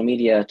social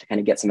media to kind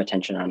of get some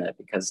attention on it,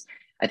 because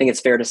I think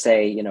it's fair to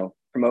say, you know,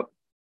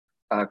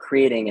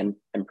 creating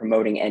and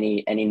promoting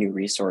any new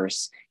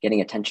resource,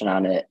 getting attention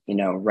on it, you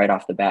know, right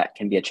off the bat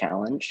can be a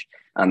challenge,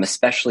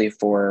 especially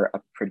for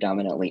a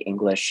predominantly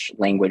English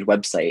language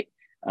website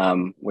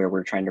where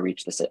we're trying to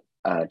reach this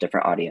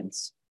different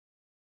audience.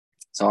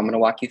 So I'm going to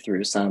walk you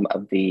through some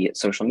of the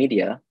social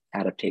media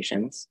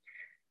adaptations.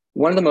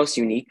 One of the most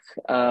unique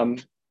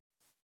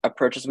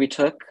approaches we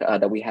took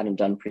that we hadn't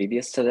done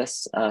previous to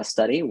this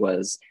study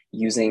was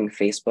using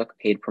Facebook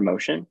paid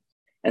promotion.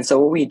 And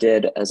so what we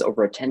did is,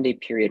 over a 10-day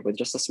period with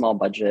just a small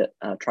budget,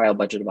 trial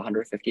budget of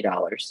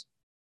 $150,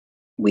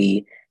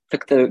 we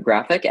took the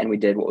graphic and we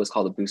did what was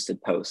called a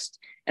boosted post.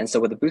 And so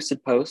with a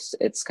boosted post,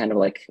 it's kind of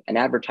like an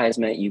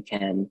advertisement. You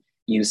can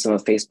use some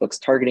of Facebook's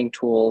targeting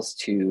tools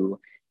to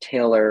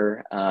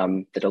tailor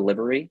the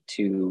delivery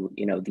to,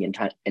 you know, the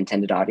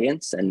intended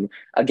audience. And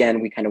again,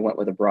 we kind of went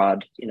with a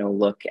broad, you know,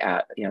 look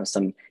at, you know,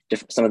 some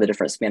of the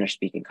different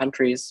Spanish-speaking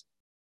countries.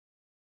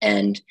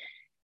 And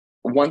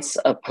once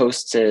a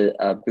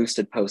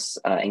boosted post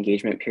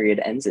engagement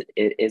period ends,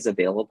 it is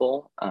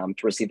available to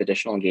receive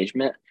additional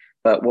engagement.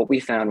 But what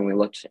we found when we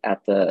looked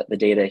at the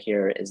data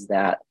here is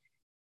that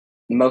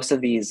most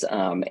of these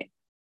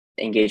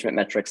engagement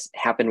metrics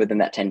happened within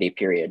that 10-day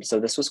period.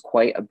 So this was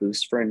quite a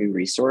boost for a new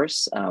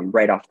resource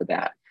right off the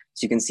bat.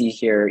 So you can see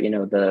here, you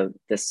know,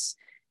 this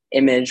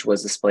image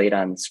was displayed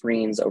on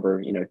screens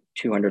over, you know,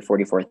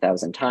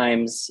 244,000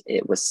 times.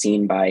 It was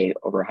seen by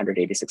over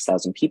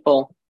 186,000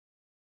 people.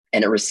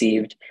 And it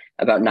received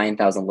about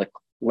 9,000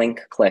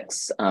 link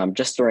clicks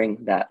just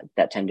during that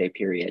 10-day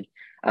period.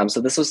 So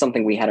this was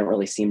something we hadn't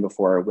really seen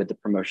before with the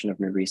promotion of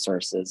new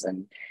resources.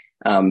 And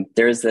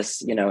there is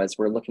this, you know, as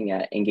we're looking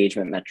at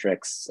engagement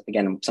metrics,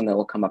 again, something that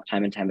will come up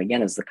time and time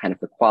again is the kind of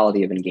the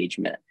quality of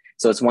engagement.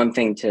 So it's one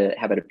thing to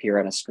have it appear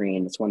on a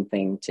screen. It's one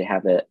thing to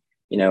have it,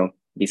 you know,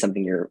 be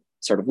something you're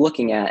sort of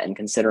looking at and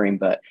considering,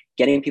 but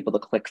getting people to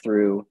click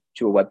through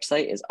to a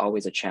website is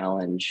always a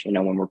challenge, you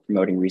know, when we're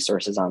promoting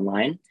resources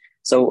online.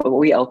 So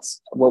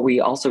what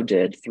we also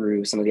did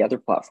through some of the other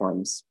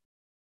platforms,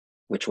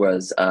 which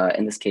was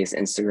in this case,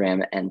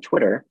 Instagram and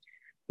Twitter,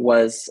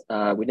 was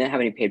we didn't have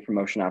any paid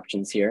promotion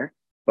options here,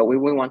 but what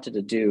we wanted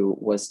to do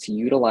was to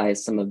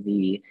utilize some of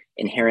the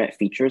inherent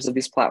features of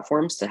these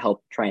platforms to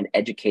help try and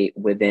educate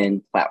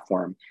within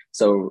platform.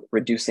 So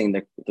reducing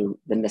the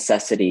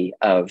necessity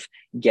of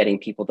getting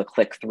people to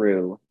click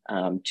through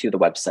to the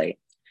website.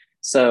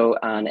 So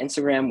on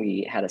Instagram,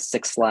 we had a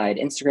 6-slide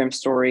Instagram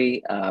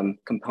story.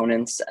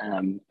 Components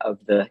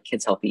of the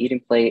Kids Healthy Eating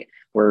Plate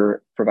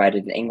were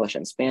provided in English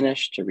and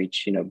Spanish to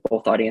reach, you know,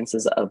 both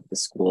audiences of the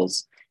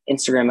school's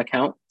Instagram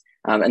account.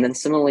 And then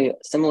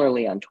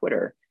similarly on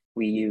Twitter,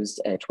 we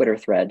used a Twitter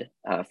thread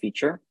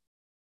feature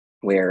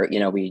where,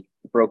 we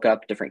broke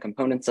up different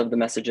components of the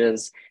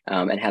messages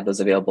and had those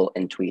available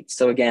in tweets.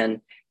 So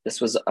again, this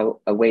was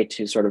a way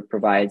to sort of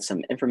provide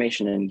some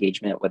information and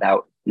engagement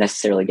without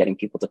necessarily getting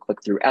people to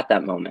click through at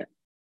that moment.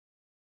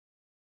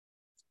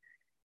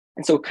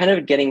 And so kind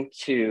of getting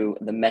to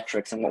the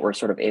metrics and what we're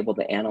sort of able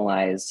to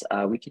analyze,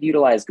 we could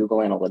utilize Google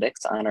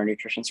Analytics on our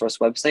Nutrition Source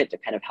website to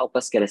kind of help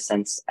us get a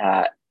sense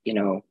at,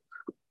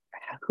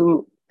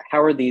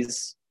 how are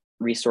these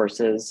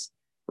resources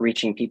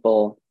reaching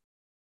people?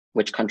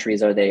 Which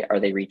countries are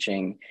they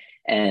reaching?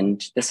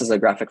 And this is a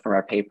graphic from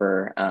our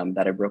paper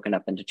that I've broken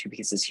up into two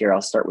pieces here.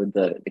 I'll start with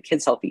the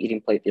Kids Healthy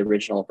Eating Plate, the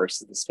original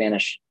versus the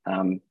Spanish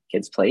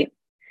Kids Plate.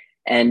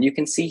 And you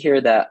can see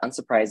here that,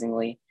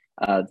 unsurprisingly,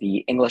 the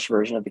English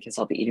version of the Kids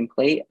Healthy Eating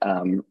Plate,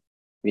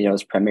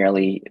 is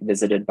primarily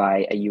visited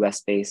by a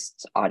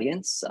US-based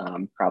audience,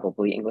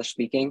 probably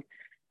English-speaking,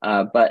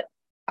 but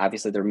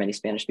obviously there are many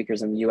Spanish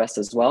speakers in the US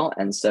as well.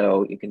 And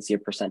so you can see a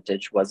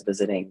percentage was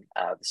visiting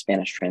the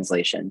Spanish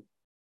translation.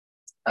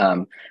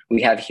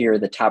 We have here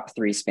the top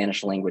 3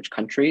 Spanish language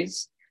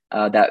countries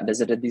that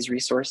visited these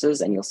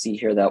resources. And you'll see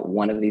here that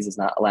one of these is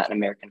not a Latin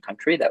American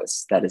country, that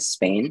is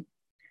Spain.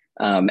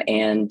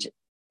 And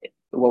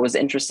what was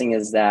interesting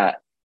is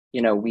that,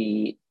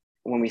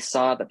 when we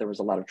saw that there was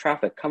a lot of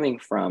traffic coming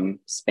from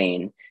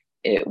Spain,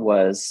 it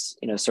was,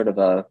 sort of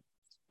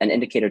an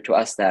indicator to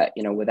us that,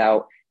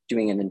 without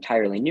doing an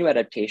entirely new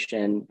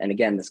adaptation, and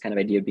again, this kind of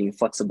idea of being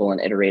flexible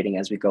and iterating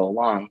as we go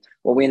along,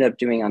 what we ended up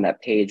doing on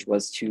that page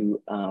was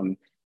to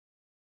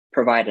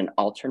provide an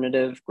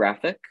alternative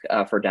graphic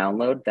for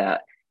download.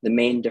 That the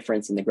main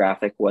difference in the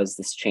graphic was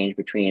this change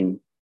between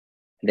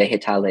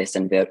vegetales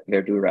and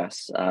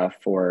verduras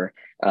for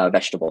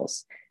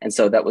vegetables. And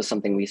so that was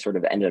something we sort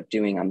of ended up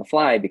doing on the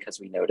fly because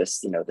we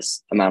noticed,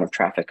 this amount of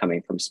traffic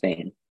coming from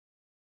Spain.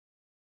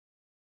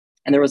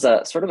 And there was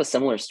a sort of a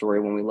similar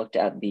story when we looked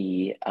at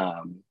the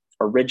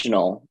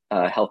original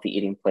Healthy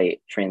Eating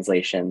Plate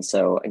translation.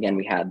 So again,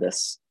 we had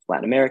this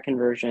Latin American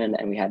version,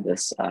 and we had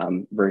this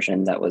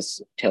version that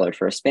was tailored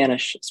for a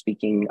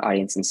Spanish-speaking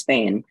audience in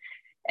Spain.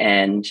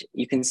 And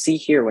you can see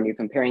here when you're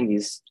comparing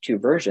these two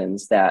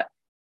versions that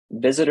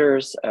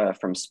visitors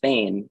from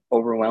Spain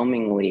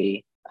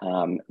overwhelmingly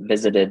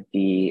visited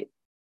the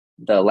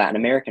Latin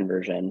American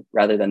version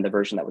rather than the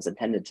version that was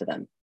intended to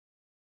them.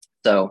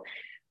 So,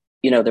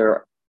 there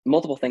are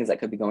multiple things that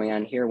could be going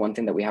on here. One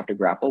thing that we have to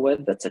grapple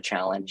with that's a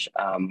challenge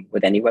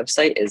with any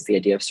website is the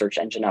idea of search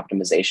engine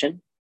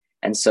optimization.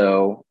 And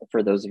so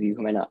for those of you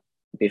who might not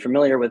be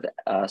familiar with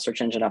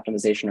search engine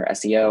optimization or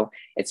SEO,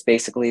 it's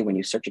basically when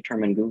you search a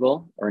term in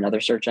Google or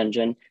another search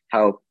engine,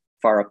 how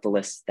far up the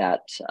list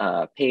that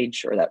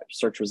page or that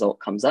search result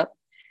comes up.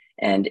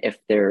 And if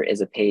there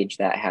is a page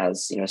that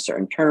has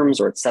certain terms,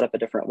 or it's set up a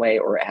different way,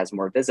 or it has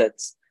more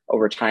visits,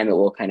 over time it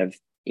will kind of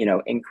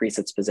increase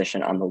its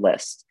position on the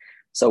list.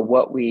 So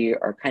what we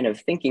are kind of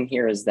thinking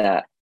here is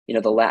that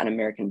the Latin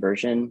American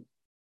version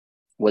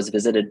was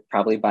visited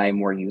probably by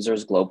more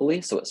users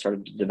globally, so it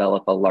started to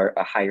develop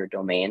a higher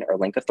domain or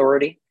link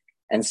authority.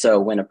 And so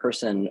when a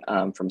person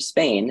from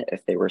Spain,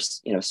 if they were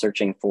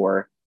searching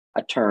for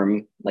a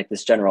term like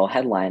this general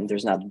headline,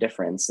 there's not a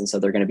difference. And so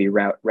they're going to be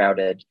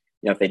routed,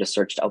 if they just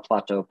searched El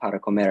plato para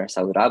comer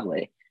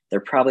saludable, they're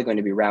probably going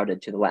to be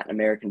routed to the Latin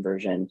American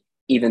version,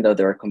 even though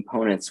there are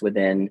components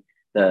within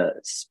the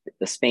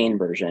Spain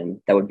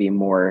version that would be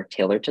more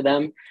tailored to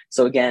them.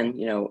 So again,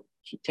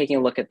 taking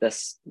a look at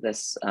this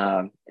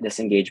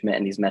engagement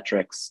and these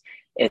metrics,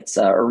 it's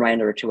a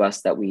reminder to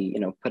us that we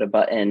put a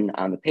button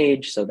on the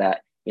page so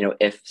that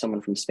if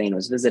someone from Spain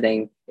was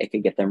visiting, it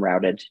could get them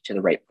routed to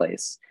the right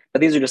place.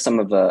 But these are just some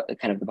of the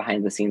kind of the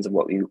behind the scenes of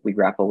what we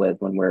grapple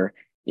with when we're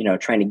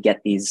trying to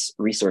get these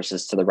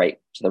resources to the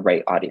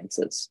right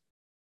audiences.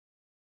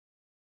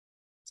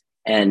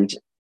 And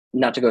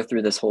not to go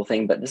through this whole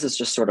thing, but this is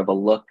just sort of a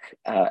look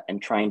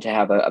and trying to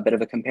have a bit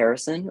of a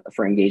comparison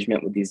for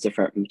engagement with these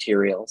different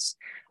materials.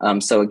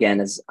 So again,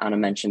 as Anna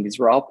mentioned, these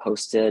were all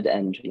posted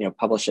and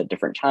published at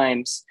different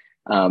times.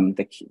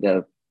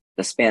 The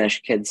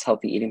Spanish Kids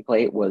Healthy Eating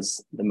Plate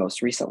was the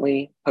most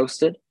recently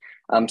posted.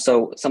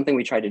 So something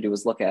we tried to do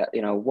was look at,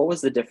 what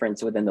was the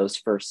difference within those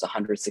first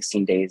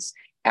 116 days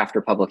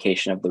after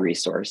publication of the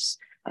resource,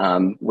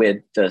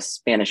 with the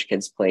Spanish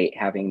Kids Plate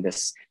having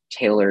this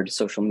tailored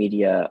social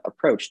media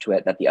approach to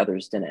it that the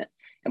others didn't.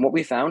 And what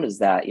we found is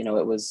that,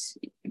 it was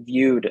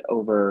viewed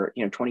over,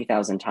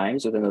 20,000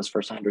 times within those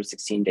first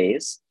 116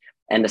 days.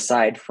 And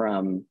aside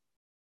from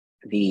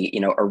the,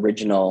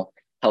 original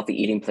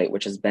Healthy Eating Plate,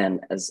 which has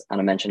been, as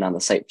Anna mentioned, on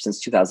the site since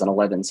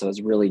 2011, so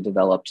has really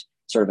developed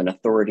sort of an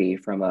authority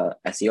from a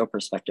SEO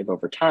perspective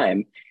over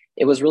time,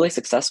 it was really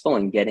successful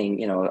in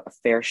getting, a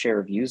fair share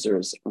of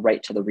users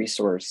right to the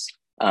resource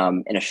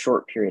in a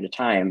short period of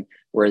time,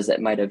 whereas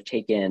it might have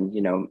taken,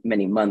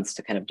 many months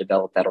to kind of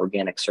develop that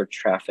organic search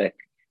traffic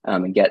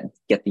and get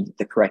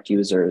the correct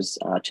users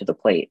to the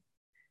plate.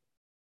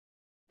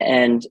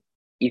 And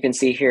you can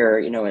see here,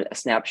 a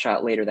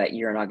snapshot later that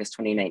year in August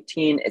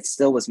 2019, it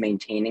still was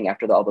maintaining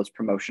after all those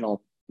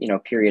promotional,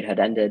 period had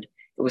ended.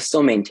 It was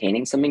still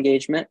maintaining some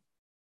engagement.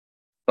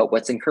 But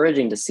what's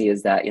encouraging to see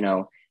is that,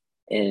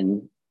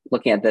 in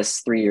looking at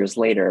this 3 years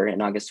later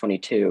in August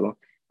 22,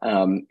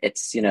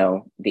 it's,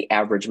 the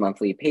average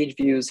monthly page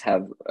views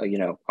have,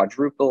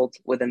 quadrupled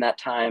within that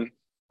time.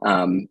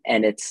 And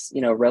it's,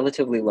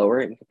 relatively lower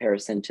in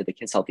comparison to the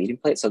Kids Health Eating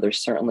Plate. So there's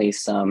certainly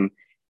some,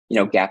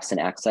 gaps in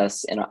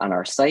access on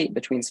our site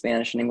between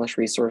Spanish and English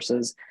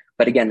resources.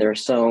 But again, there are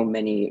so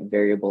many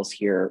variables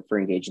here for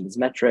engaging these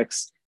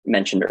metrics.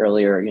 Mentioned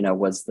earlier,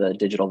 was the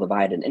digital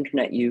divide in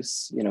internet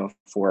use,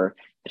 for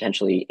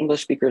potentially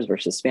English speakers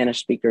versus Spanish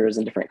speakers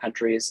in different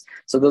countries.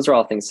 So those are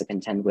all things to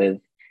contend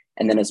with.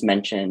 And then as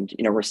mentioned,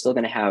 we're still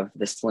going to have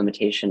this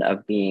limitation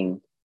of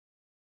being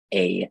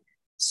a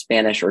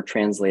Spanish or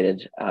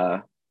translated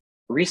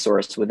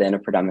resource within a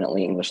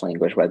predominantly English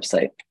language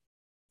website.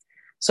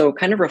 So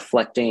kind of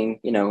reflecting,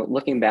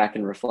 looking back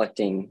and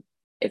reflecting,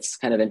 it's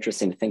kind of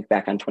interesting to think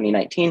back on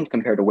 2019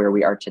 compared to where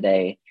we are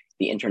today.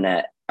 The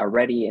internet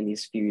already in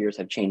these few years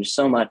have changed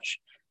so much,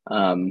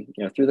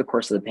 through the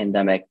course of the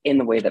pandemic, in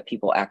the way that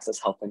people access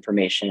health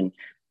information,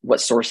 what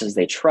sources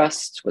they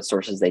trust, what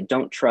sources they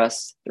don't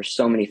trust. There's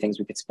so many things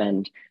we could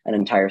spend an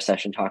entire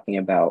session talking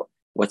about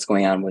what's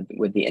going on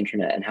with the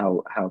internet and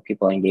how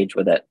people engage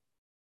with it.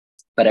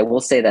 But I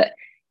will say that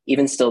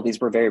even still, these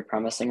were very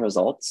promising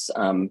results,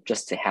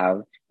 just to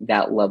have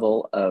that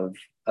level of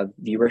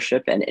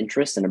viewership and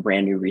interest in a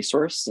brand new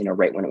resource,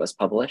 right when it was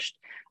published.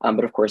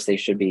 But of course, they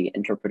should be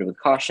interpreted with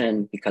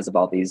caution because of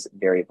all these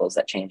variables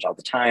that change all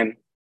the time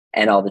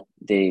and all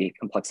the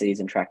complexities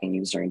in tracking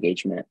user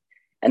engagement.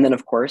 And then,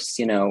 of course,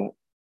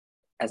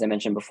 as I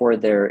mentioned before,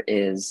 there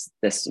is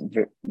this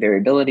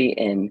variability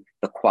in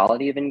the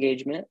quality of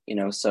engagement.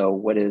 So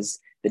what is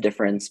the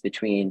difference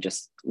between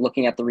just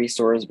looking at the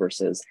resource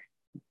versus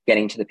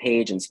getting to the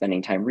page and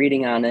spending time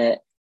reading on it,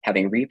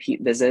 having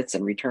repeat visits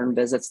and return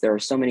visits? There are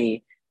so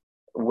many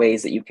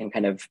ways that you can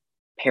kind of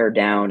pare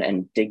down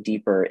and dig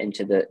deeper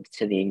into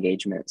the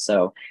engagement.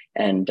 So,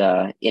 and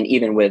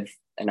even with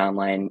an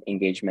online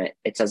engagement,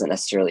 it doesn't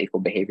necessarily equal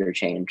behavior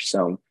change.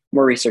 So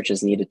more research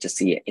is needed to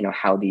see,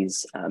 how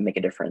these make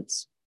a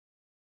difference.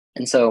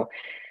 And so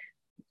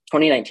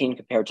 2019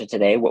 compared to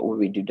today, what would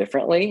we do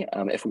differently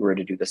if we were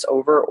to do this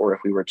over, or if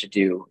we were to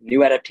do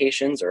new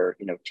adaptations or,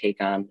 take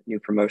on new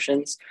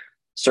promotions?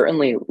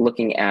 Certainly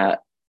looking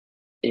at,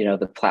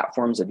 the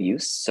platforms of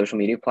use, social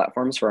media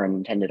platforms for our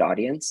intended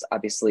audience.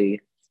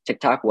 Obviously,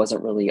 TikTok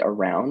wasn't really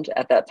around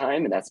at that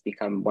time, and that's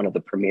become one of the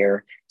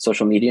premier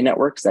social media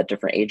networks that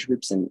different age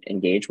groups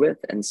engage with.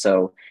 And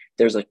so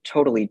there's a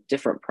totally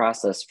different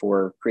process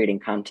for creating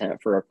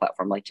content for a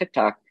platform like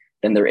TikTok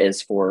than there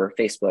is for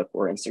Facebook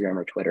or Instagram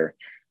or Twitter.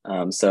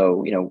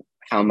 So,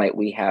 how might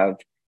we have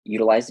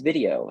utilized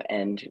video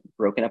and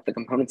broken up the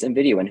components in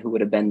video, and who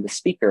would have been the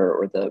speaker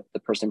or the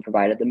person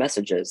provided the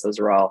messages? Those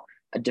are all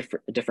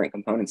different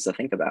components to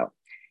think about.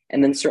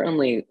 And then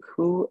certainly,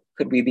 who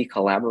could we be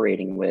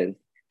collaborating with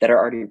that are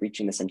already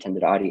reaching this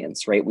intended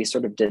audience, right? We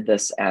sort of did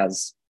this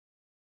as,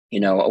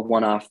 a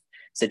one-off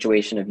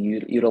situation of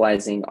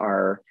utilizing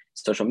our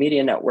social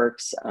media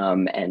networks.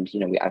 And,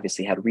 we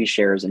obviously had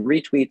reshares and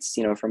retweets,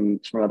 from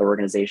other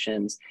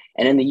organizations.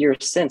 And in the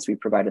years since we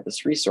provided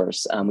this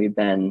resource, we've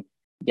been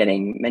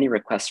getting many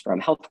requests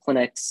from health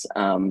clinics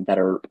that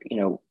are,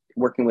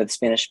 working with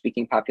Spanish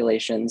speaking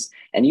populations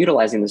and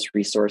utilizing this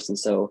resource. And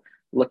so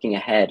looking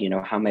ahead,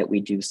 how might we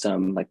do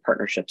some like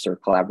partnerships or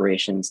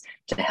collaborations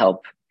to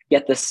help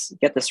get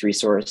this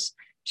resource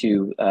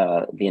to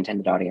the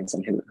intended audience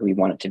and who we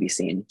want it to be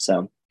seen.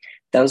 So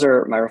those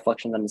are my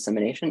reflections on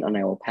dissemination, and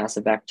I will pass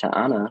it back to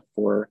Anna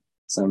for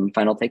some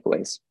final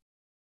takeaways.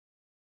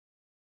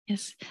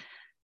 Yes,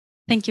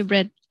 thank you,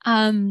 Brett.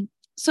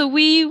 So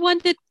we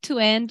wanted to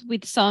end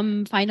with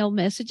some final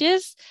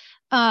messages,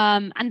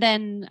 and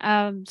then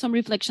some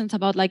reflections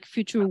about like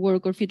future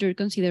work or future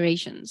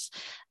considerations.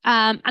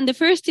 And the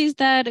first is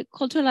that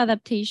cultural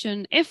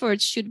adaptation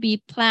efforts should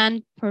be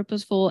planned,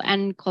 purposeful,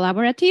 and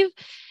collaborative.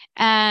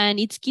 And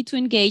it's key to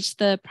engage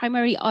the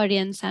primary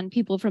audience and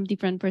people from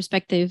different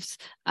perspectives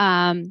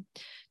to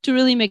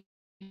really make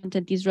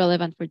content is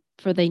relevant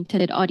for the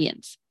intended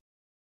audience.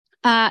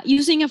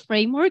 Using a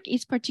framework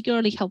is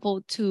particularly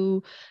helpful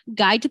to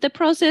guide the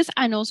process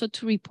and also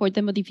to report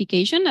the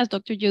modification. As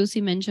Dr.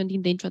 Josie mentioned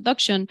in the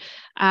introduction,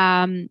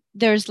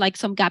 there's like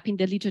some gap in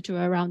the literature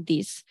around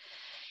this.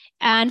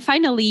 And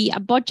finally, a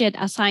budget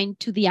assigned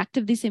to the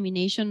active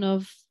dissemination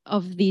of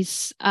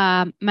these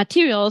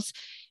materials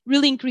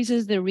really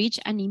increases the reach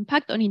and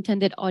impact on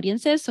intended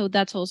audiences. So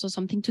that's also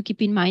something to keep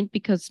in mind,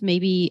 because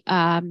maybe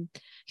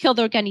health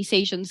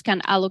organizations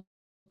can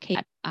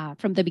allocate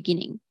from the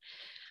beginning.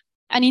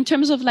 And in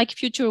terms of like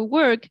future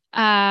work,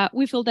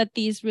 we feel that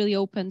this really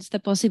opens the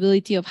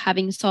possibility of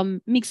having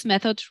some mixed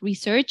method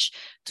research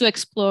to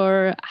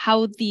explore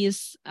how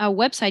this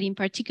website in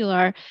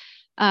particular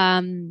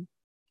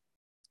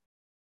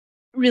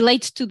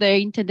relates to their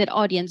intended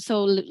audience.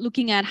 So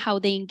looking at how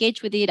they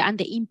engage with it and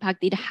the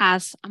impact it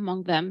has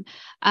among them,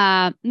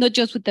 not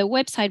just with the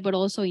website, but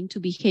also into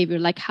behavior,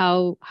 like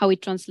how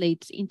it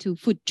translates into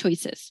food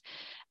choices.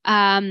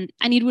 And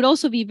it would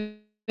also be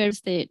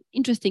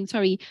interesting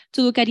to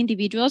look at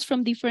individuals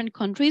from different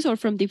countries or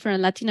from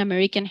different Latin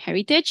American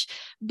heritage,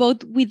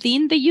 both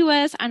within the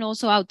US and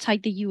also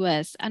outside the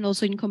US, and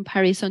also in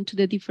comparison to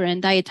the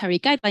different dietary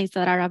guidelines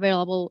that are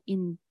available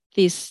in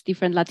these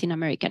different Latin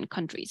American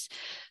countries.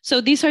 So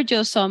these are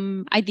just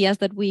some ideas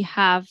that we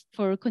have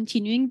for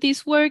continuing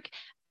this work,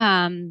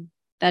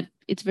 that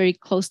it's very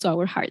close to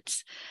our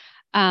hearts.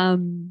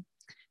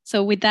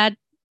 So with that,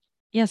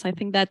 yes, I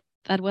think that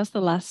was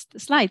the last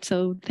slide.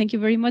 So thank you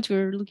very much.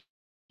 We're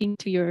looking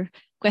to your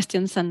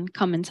questions and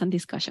comments and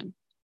discussion.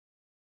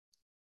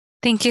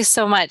 Thank you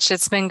so much.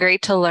 It's been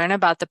great to learn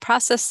about the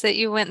process that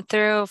you went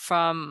through,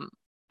 from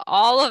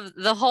all of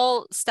the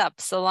whole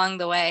steps along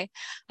the way.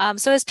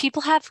 So as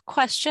people have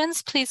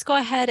questions, please go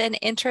ahead and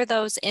enter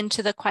those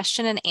into the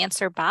question and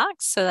answer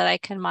box so that I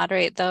can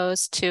moderate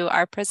those to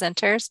our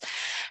presenters.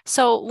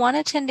 So one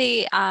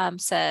attendee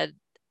said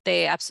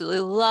they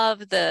absolutely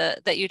love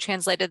that you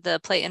translated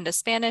the plate into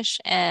Spanish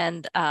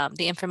and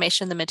the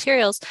information, the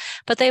materials,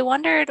 but they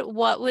wondered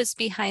what was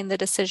behind the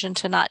decision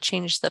to not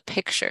change the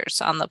pictures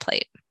on the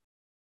plate.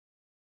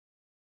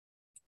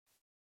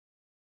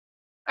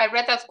 I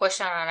read that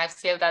question and I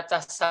feel that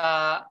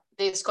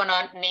this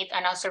gonna need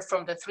an answer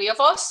from the three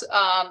of us,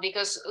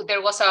 because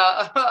there was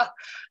a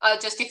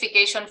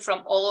justification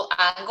from all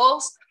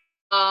angles.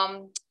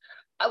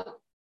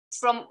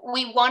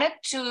 We wanted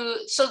to,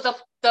 so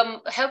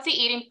the healthy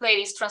eating plate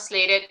is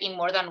translated in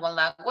more than one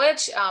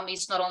language.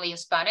 It's not only in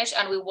Spanish,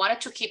 and we wanted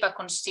to keep a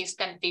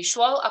consistent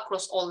visual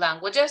across all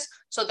languages.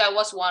 So that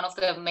was one of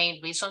the main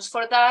reasons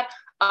for that.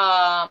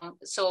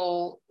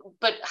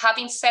 But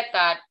having said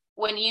that,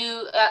 when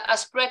you,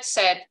 as Brett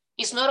said,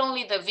 it's not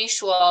only the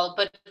visual,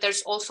 but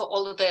there's also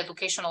all of the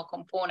educational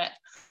component.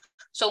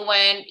 So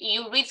when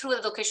you read through the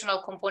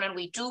educational component,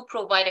 we do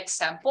provide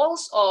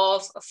examples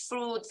of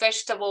fruit,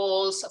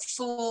 vegetables,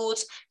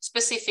 foods,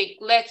 specific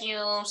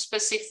legumes,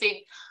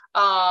 specific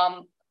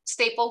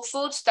staple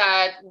foods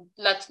that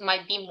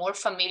might be more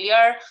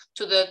familiar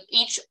to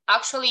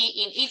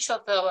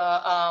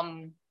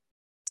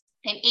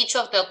in each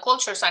of the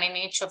cultures and in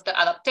each of the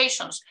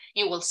adaptations,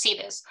 you will see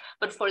this.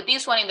 But for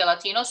this one in the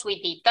Latinos,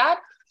 we did that.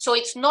 So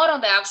it's not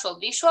on the actual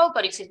visual,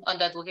 but it's on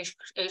the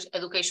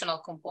educational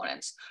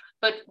components.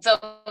 But the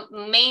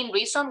main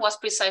reason was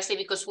precisely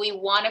because we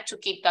wanted to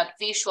keep that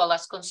visual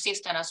as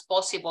consistent as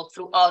possible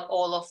throughout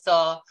all of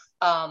the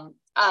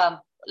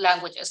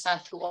languages and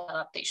through all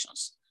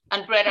adaptations.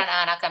 And Brett and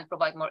Anna can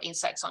provide more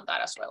insights on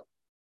that as well.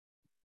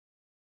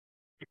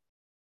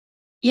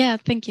 Yeah,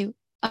 thank you.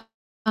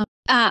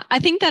 I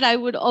think that I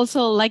would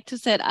also like to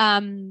say,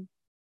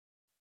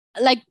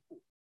 like,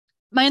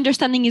 my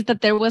understanding is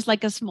that there was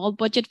like a small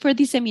budget for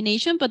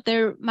dissemination, but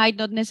there might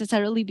not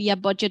necessarily be a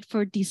budget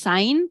for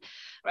design.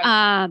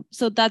 Right.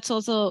 So that's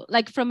also,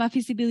 like, from a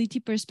feasibility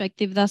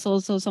perspective, that's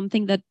also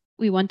something that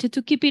we wanted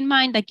to keep in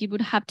mind. Like, it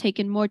would have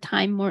taken more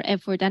time, more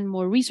effort, and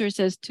more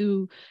resources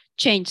to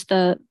change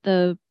the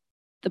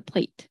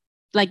plate,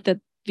 like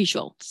the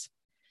visuals.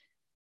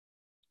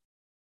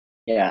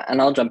 Yeah,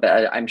 and I'll jump in.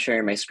 I'm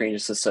sharing my screen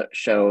just to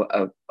show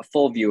a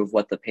full view of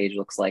what the page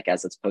looks like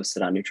as it's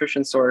posted on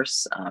Nutrition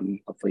Source.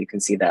 Hopefully you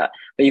can see that.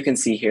 But you can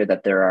see here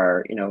that there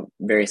are,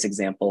 various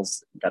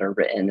examples that are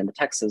written in the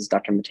text, as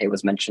Dr. Matei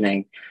was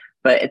mentioning.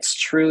 But it's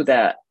true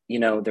that,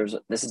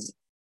 this is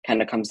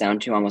kind of comes down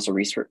to almost a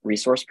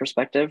resource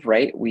perspective,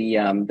 right?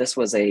 This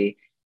was a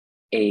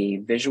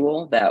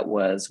visual that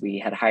we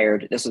had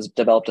hired. This was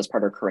developed as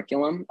part of our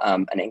curriculum,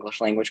 an English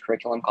language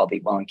curriculum called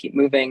Eat Well and Keep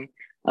Moving.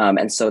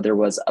 And so there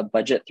was a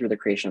budget through the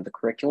creation of the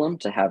curriculum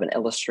to have an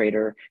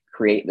illustrator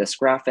create this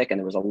graphic. And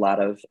there was a lot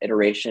of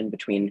iteration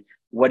between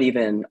what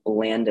even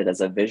landed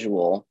as a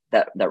visual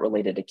that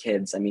related to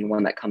kids. I mean,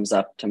 one that comes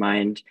up to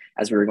mind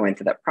as we were going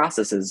through that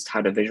process is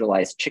how to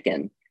visualize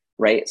chicken,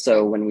 right?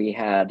 So when we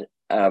had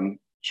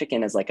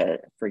chicken as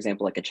for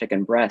example, like a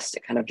chicken breast,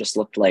 it kind of just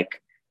looked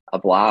like a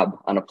blob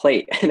on a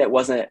plate. And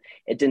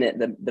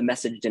the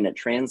message didn't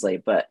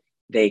translate, but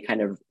they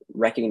kind of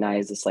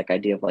recognize this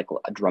idea of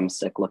a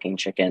drumstick looking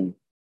chicken.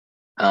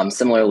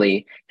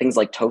 Similarly, things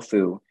like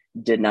tofu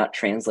did not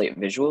translate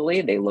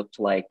visually. They looked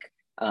like,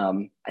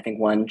 I think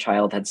one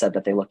child had said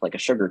that they looked like a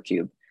sugar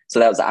cube. So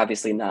that was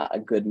obviously not a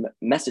good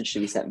message to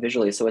be sent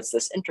visually. So it's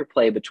this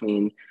interplay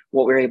between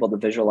what we're able to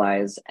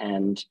visualize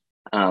and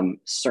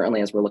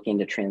certainly as we're looking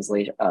to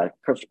translate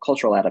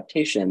cultural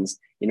adaptations,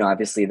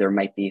 obviously there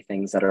might be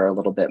things that are a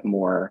little bit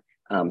more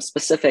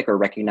specific or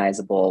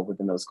recognizable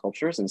within those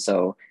cultures. And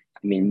so,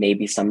 I mean,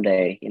 maybe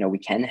someday, we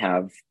can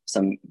have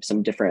some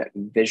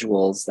different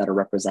visuals that are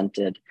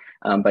represented.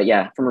 But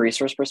yeah, from a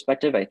resource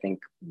perspective, I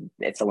think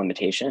it's a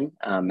limitation.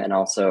 And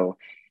also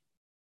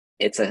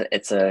it's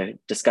a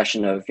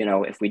discussion of,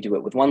 if we do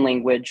it with one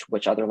language,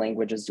 which other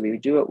languages do we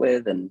do it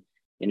with? And,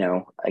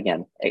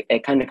 again,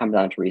 it kind of comes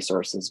down to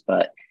resources,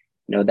 but,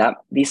 that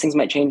these things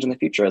might change in the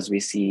future as we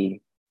see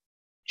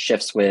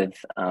shifts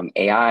with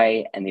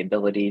AI and the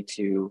ability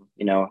to,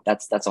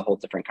 that's a whole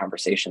different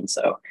conversation.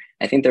 So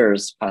I think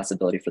there's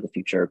possibility for the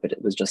future, but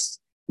it was just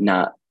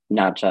not in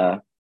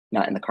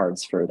the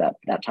cards for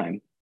that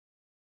time.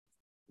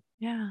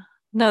 Yeah.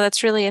 No,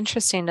 that's really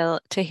interesting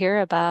to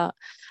hear about.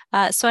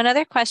 So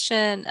another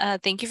question,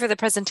 thank you for the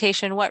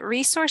presentation. What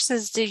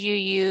resources did you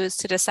use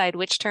to decide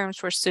which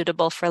terms were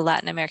suitable for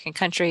Latin American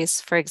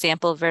countries? For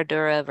example,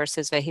 verdura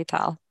versus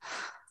vegetal.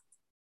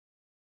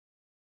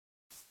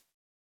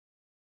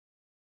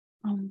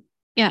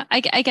 Yeah,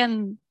 I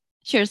can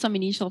share some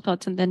initial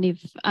thoughts, and then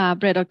if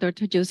Brett or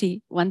Dr.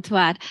 Josie want to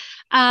add.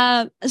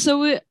 I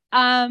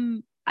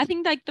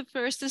think like the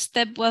first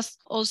step was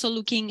also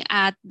looking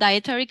at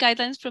dietary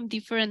guidelines from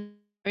different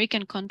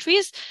American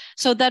countries.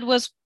 So that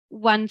was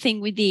one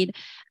thing we did.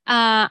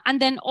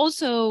 And then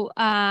also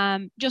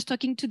just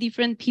talking to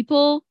different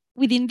people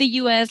within the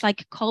US,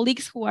 like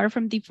colleagues who are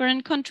from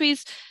different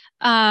countries,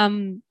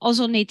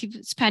 also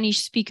native Spanish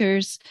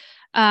speakers.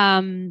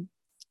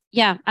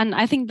 Yeah, and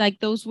I think like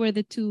those were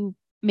the two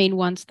main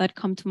ones that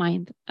come to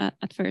mind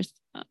at first.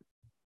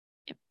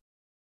 Yeah.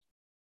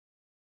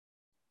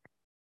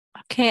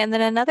 Okay, and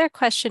then another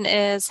question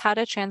is how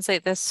to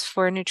translate this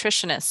for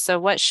nutritionists. So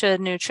what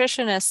should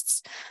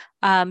nutritionists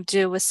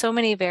do with so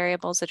many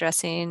variables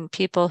addressing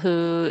people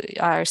who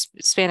are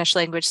Spanish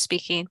language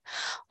speaking?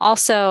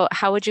 Also,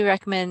 how would you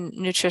recommend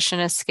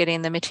nutritionists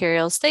getting the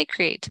materials they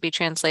create to be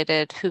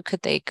translated? Who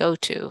could they go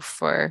to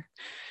for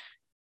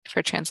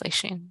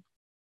translation?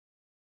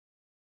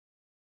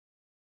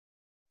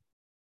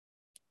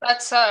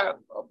 That's a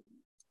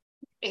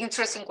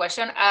interesting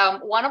question.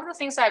 One of the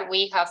things that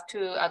we have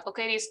to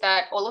advocate is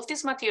that all of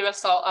these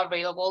materials are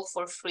available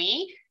for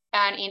free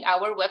and in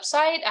our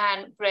website.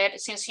 And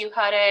Brett, since you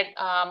had it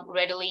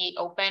readily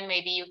open,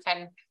 maybe you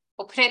can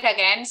open it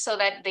again so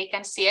that they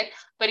can see it.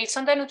 But it's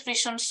on the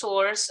Nutrition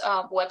Source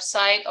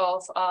website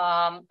of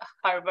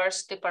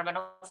Harvard's Department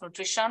of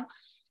Nutrition.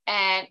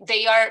 And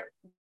they are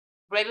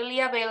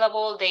readily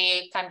available.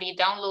 They can be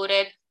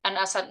downloaded. And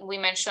as we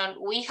mentioned,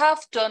 we have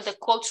done the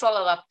cultural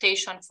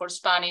adaptation for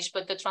Spanish,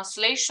 but the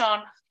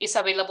translation is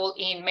available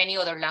in many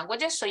other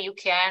languages, so you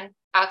can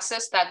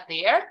access that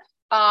there.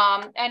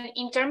 And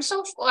in terms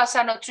of, as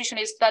a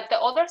nutritionist, that the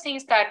other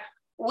things that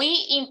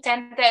we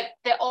intended,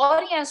 the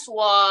audience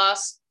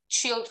was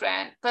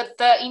children, but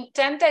the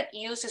intended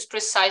use is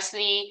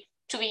precisely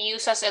to be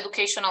used as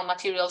educational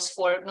materials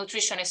for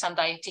nutritionists and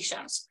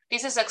dietitians.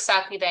 This is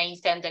exactly the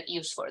intended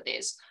use for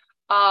this.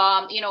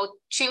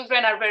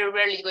 Children are very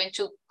rarely going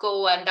to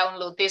go and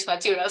download these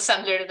materials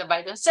and learn them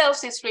by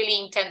themselves. It's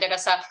really intended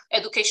as an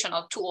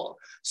educational tool.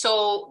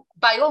 So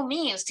by all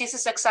means, this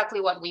is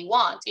exactly what we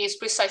want. It's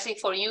precisely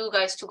for you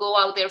guys to go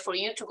out there, for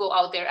you to go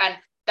out there and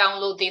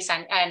download this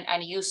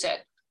and use it.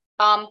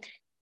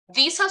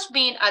 This has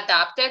been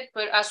adapted,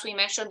 but as we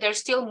mentioned, there's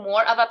still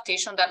more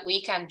adaptation that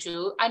we can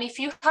do. And if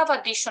you have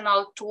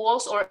additional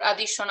tools or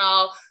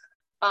additional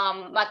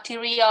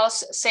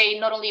materials, say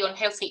not only on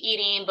healthy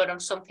eating, but on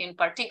something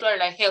particular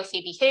like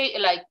healthy behavior,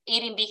 like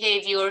eating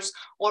behaviors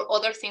or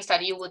other things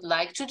that you would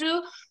like to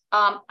do,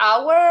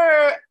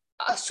 our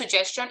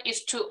suggestion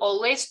is to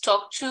always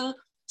talk to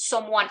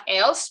someone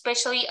else,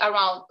 especially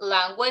around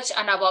language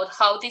and about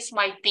how this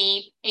might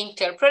be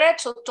interpreted.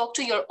 So talk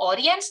to your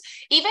audience,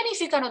 even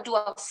if you cannot do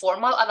a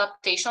formal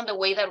adaptation the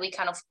way that we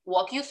kind of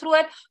walk you through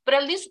it, but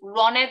at least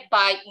run it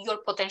by your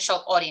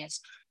potential audience.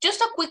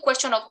 Just a quick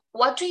question of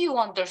what do you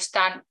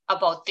understand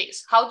about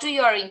this? How do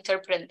you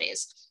interpret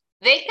this?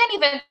 They can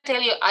even tell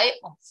you, I'm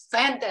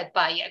offended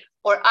by it,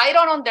 or I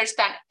don't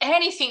understand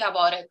anything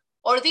about it,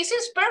 or this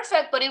is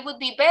perfect, but it would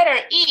be better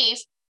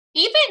if.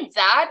 Even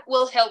that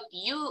will help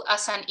you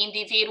as an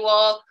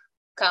individual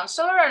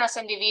counselor and as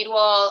an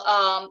individual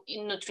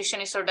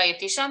nutritionist or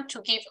dietitian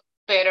to give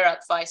better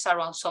advice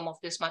around some of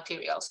these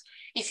materials.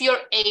 If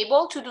you're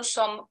able to do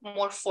some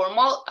more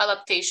formal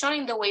adaptation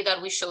in the way that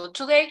we showed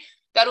today,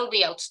 that would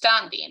be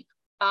outstanding.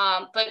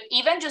 But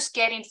even just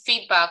getting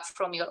feedback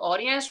from your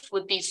audience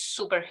would be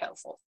super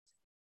helpful.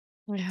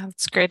 Yeah,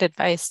 that's great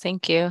advice.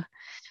 Thank you.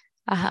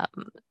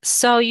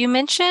 So you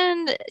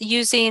mentioned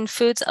using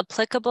foods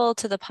applicable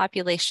to the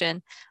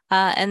population,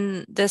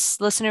 and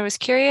this listener was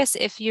curious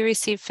if you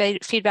received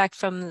feedback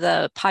from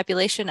the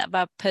population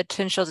about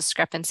potential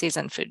discrepancies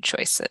in food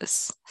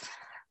choices.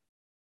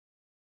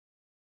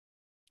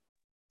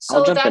 So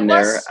I'll jump in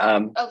there.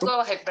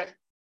 Go ahead, Brett.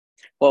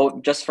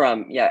 Well, just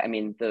from, I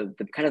mean, the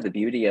kind of the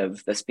beauty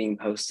of this being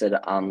posted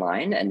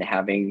online and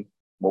having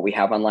what we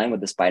have online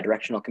with this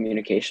bi-directional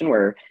communication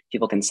where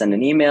people can send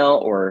an email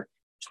or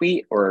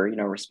tweet or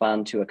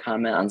respond to a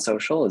comment on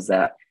social is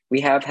that we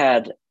have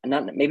had,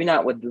 maybe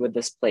not with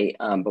this plate,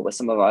 but with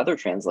some of our other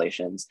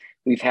translations,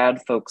 we've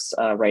had folks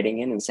writing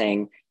in and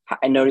saying,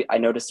 I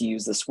noticed you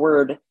use this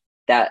word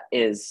that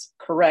is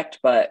correct,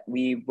 but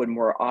we would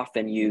more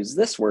often use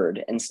this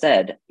word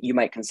instead. You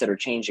might consider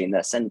changing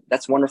this. And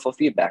that's wonderful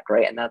feedback,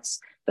 right? And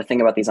that's the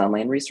thing about these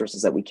online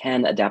resources, that we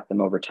can adapt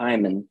them over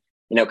time. And,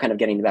 kind of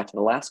getting back to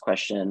the last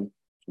question,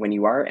 when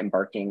you are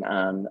embarking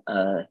on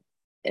a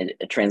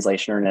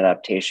translation or an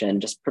adaptation,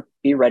 just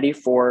be ready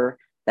for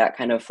that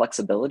kind of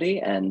flexibility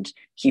and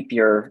keep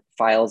your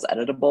files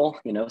editable,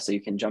 so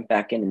you can jump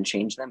back in and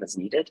change them as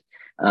needed,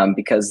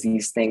 because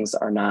these things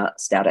are not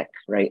static,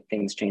 right?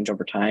 Things change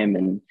over time,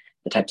 and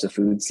the types of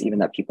foods even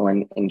that people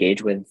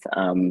engage with,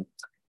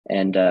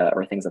 and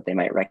or things that they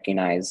might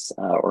recognize,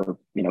 or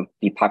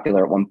be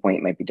popular at one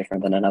point might be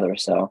different than another.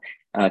 So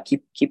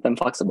keep them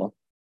flexible.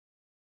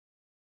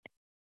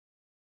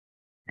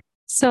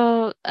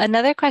 So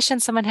another question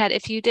someone had,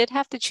 if you did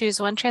have to choose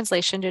one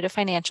translation due to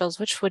financials,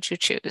 which would you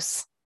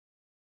choose?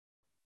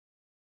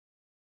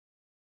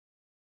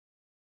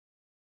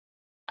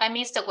 I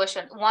missed the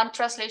question. One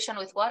translation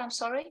with what? I'm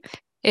sorry?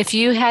 If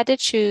you had to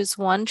choose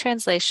one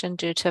translation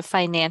due to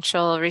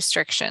financial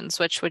restrictions,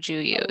 which would you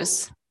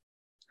use?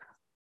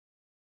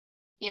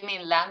 You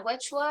mean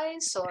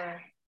language-wise,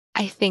 or?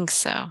 I think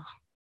so.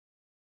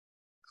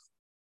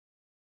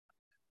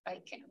 I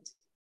can't.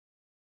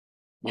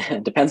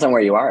 It depends on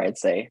where you are, I'd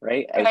say,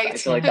 right? Right. I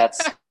feel like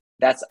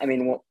that's, I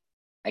mean,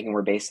 again,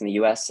 we're based in the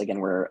US. Again,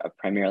 we're a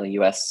primarily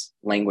US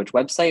language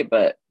website,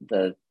 but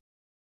the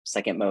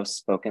second most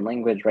spoken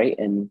language, right,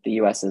 in the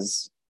US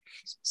is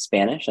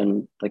Spanish,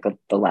 and like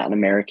the Latin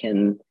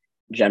American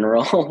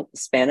general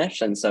Spanish.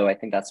 And so I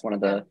think that's one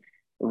of the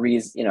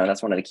reasons,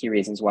 that's one of the key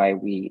reasons why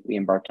we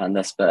embarked on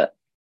this. But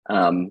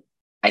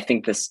I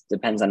think this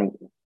depends on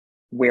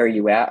where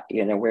you at,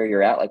 where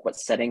you're at, like what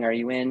setting are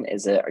you in?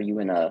 Are you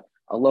in a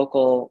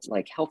local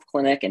like health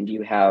clinic, and do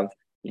you have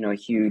a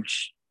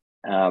huge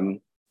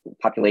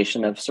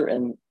population of a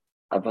certain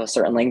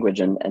language,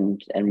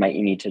 and might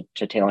you need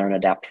to tailor and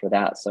adapt for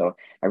that? So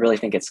I really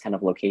think it's kind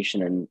of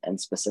location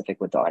and specific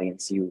with the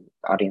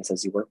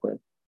audiences you work with.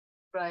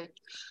 Right.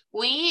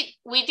 We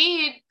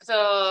did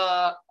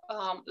the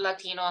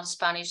Latino and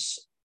Spanish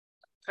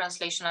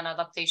translation and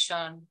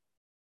adaptation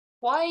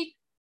quite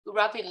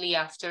rapidly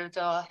after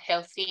the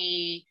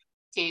Healthy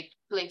Kid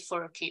Plate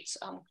for Kids,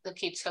 the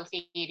Kids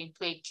Healthy Eating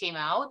Plate came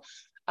out.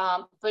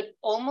 But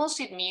almost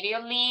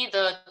immediately,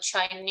 the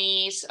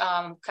Chinese,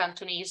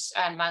 Cantonese,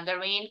 and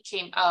Mandarin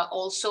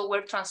also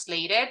were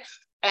translated,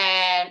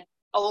 and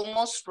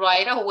almost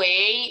right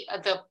away,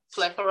 the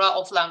plethora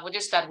of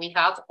languages that we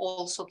have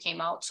also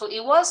came out. So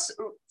it was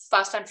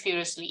fast and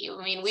furiously.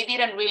 I mean, we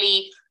didn't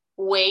really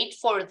wait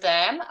for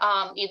them.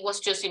 It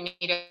was just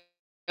immediately.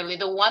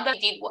 The one that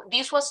did,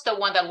 this was the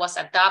one that was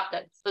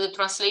adapted, but the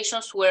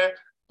translations were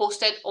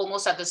posted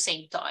almost at the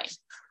same time.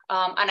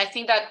 And I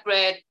think that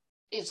Brett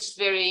is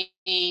very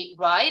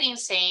right in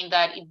saying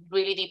that it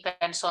really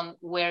depends on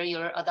where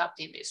you're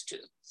adapting this to.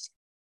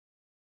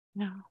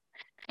 No.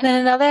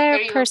 Then another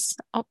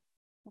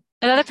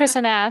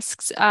person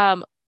asks,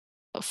 in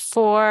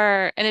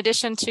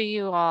addition to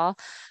you all,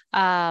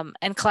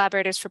 and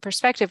collaborators for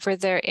perspective, were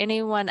there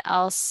anyone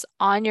else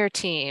on your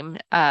team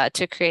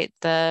to create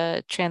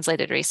the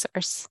translated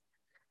resource?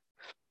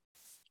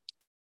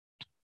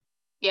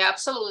 Yeah,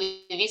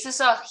 absolutely. This is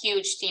a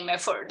huge team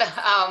effort.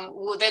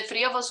 The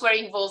three of us were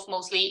involved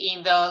mostly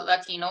in the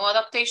Latino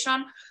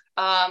adaptation.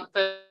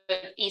 But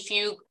if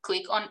you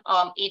click on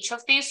each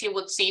of these, you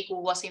would see who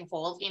was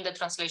involved in the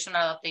translation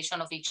adaptation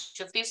of each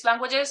of these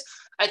languages.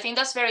 I think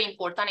that's very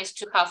important, is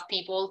to have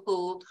people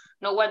who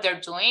know what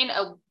they're doing.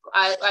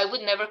 I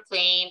would never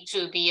claim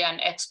to be an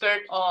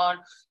expert on,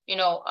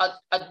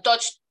 a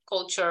Dutch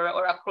culture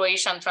or a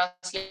Croatian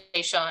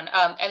translation.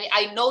 And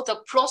I know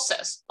the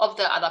process of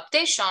the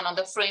adaptation and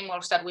the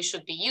frameworks that we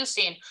should be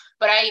using,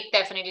 but I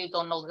definitely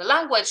don't know the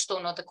language,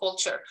 don't know the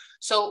culture.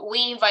 So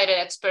we invited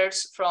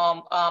experts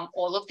from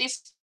all of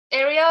these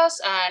areas.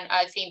 And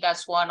I think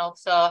that's one of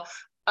the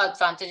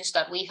advantages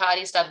that we had,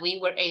 is that we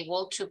were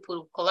able to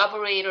put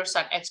collaborators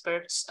and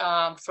experts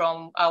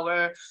from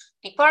our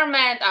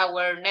department,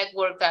 our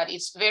network that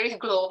is very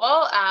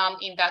global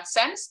in that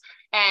sense.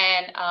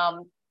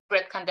 And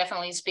Brett can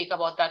definitely speak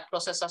about that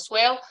process as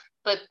well.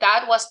 But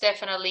that was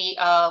definitely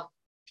a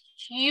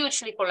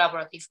hugely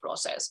collaborative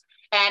process.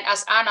 And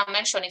as Anna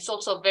mentioned, it's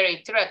also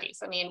very iterative.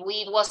 I mean,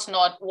 it was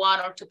not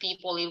one or two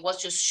people. It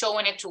was just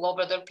showing it to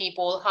other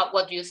people.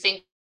 What do you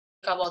think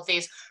about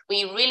this?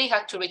 We really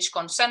had to reach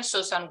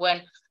consensus. And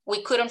when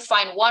we couldn't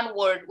find one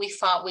word, we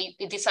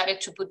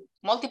decided to put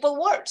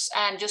multiple words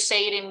and just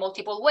say it in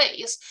multiple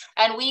ways.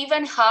 And we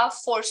even have,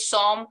 for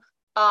some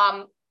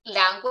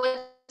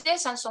languages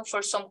and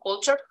for some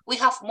culture, we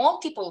have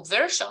multiple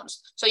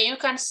versions. So you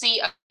can see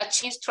a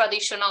Chinese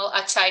traditional,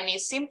 a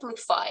Chinese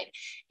simplified.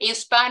 In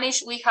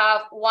Spanish, we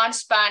have one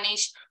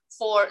Spanish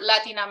for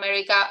Latin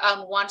America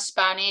and one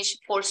Spanish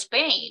for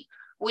Spain,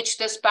 which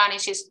the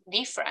Spanish is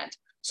different.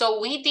 So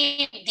we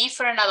did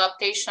different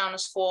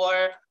adaptations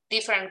for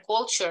different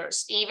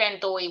cultures, even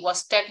though it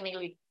was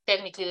technically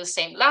the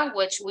same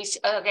language, which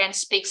again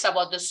speaks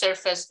about the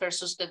surface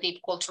versus the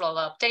deep cultural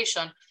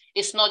adaptation.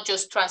 It's not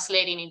just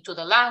translating into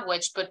the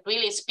language, but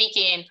really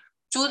speaking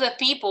to the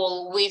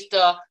people with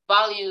the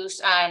values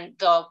and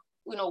the,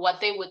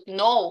 what they would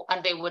know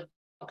and they would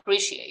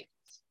appreciate.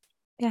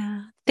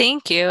 Yeah,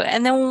 thank you.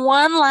 And then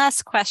one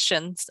last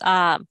question.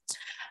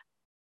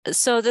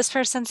 So this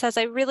person says,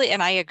 I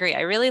agree,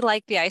 I really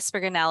like the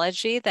iceberg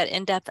analogy that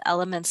in-depth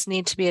elements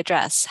need to be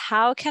addressed.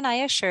 How can I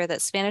assure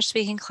that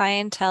Spanish-speaking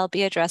clientele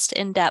be addressed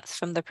in depth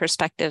from the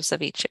perspectives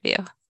of each of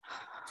you?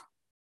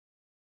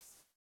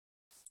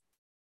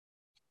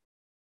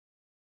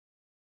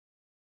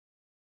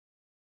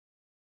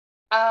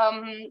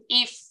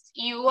 if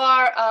you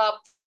are a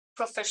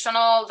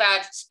professional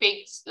that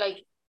speaks,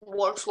 like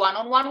works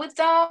one-on-one with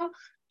them,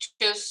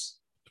 just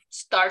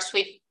starts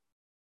with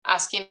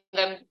asking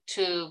them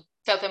to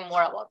tell them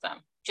more about them.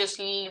 Just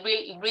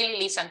really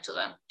listen to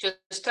them.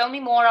 Just tell me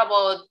more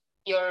about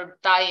your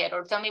diet,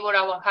 or tell me more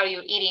about how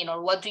you're eating,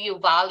 or what do you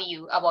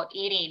value about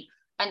eating.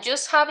 And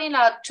just having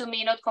a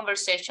 2-minute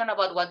conversation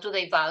about what do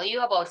they value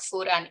about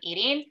food and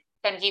eating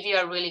can give you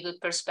a really good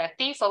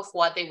perspective of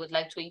what they would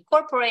like to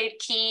incorporate,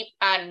 keep,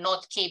 and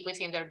not keep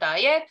within their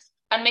diet.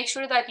 And make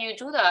sure that you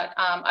do that.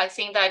 I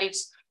think that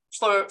it's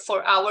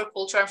for our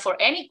culture and for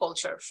any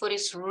culture, food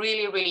is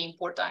really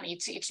important.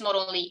 It's not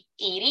only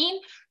eating,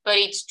 but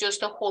it's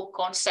just the whole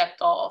concept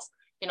of,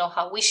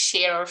 how we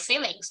share our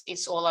feelings.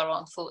 It's all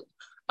around food.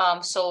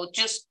 So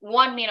just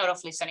 1 minute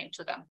of listening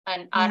to them.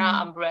 And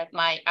Anna and Brett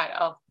might add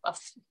a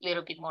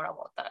little bit more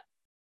about that.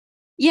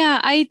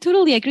 Yeah, I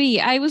totally agree.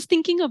 I was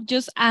thinking of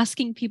just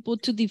asking people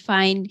to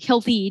define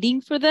healthy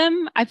eating for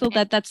them. I feel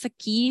that that's a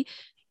key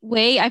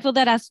way. I feel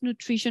that as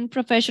nutrition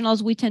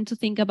professionals, we tend to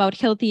think about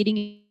healthy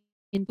eating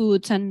in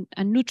foods and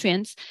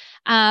nutrients.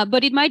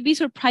 But it might be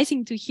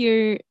surprising to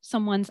hear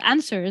someone's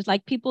answers.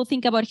 Like, people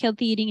think about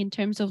healthy eating in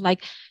terms of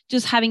like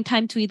just having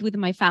time to eat with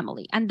my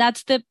family. And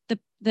that's the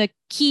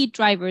key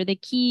driver, the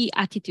key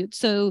attitude.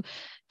 So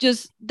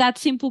just that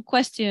simple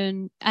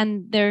question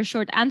and their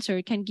short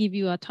answer can give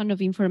you a ton of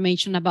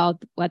information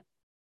about what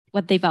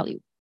they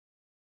value.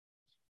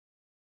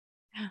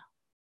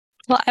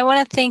 Well, I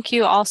want to thank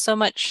you all so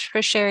much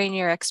for sharing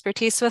your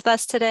expertise with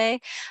us today.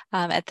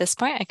 At this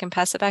point, I can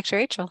pass it back to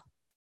Rachel.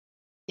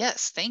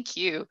 Yes, thank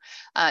you.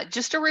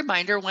 Just a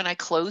reminder, when I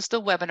close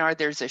the webinar,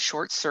 there's a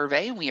short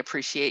survey, and we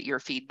appreciate your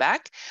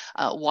feedback.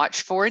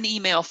 Watch for an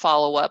email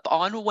follow-up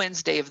on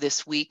Wednesday of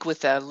this week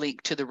with a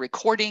link to the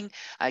recording,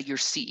 your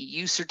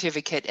CEU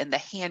certificate, and the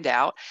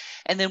handout.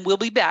 And then we'll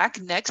be back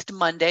next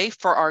Monday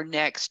for our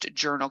next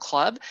journal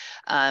club.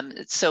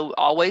 So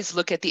always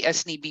look at the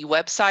SNEB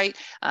website.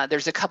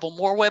 There's a couple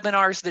more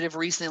webinars that have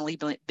recently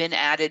been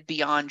added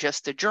beyond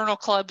just the journal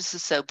clubs,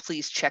 so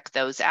please check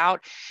those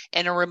out.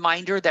 And a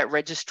reminder that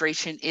registration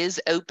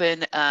is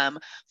open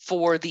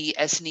for the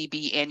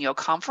SNEB annual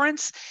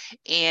conference,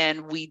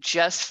 and we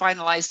just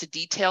finalized the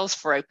details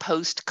for a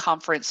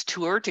post-conference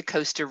tour to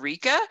Costa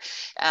Rica.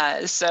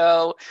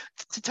 So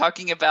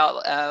talking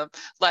about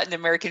Latin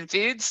American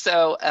foods.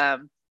 So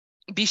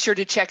be sure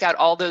to check out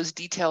all those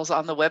details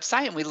on the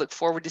website, and we look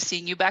forward to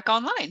seeing you back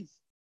online.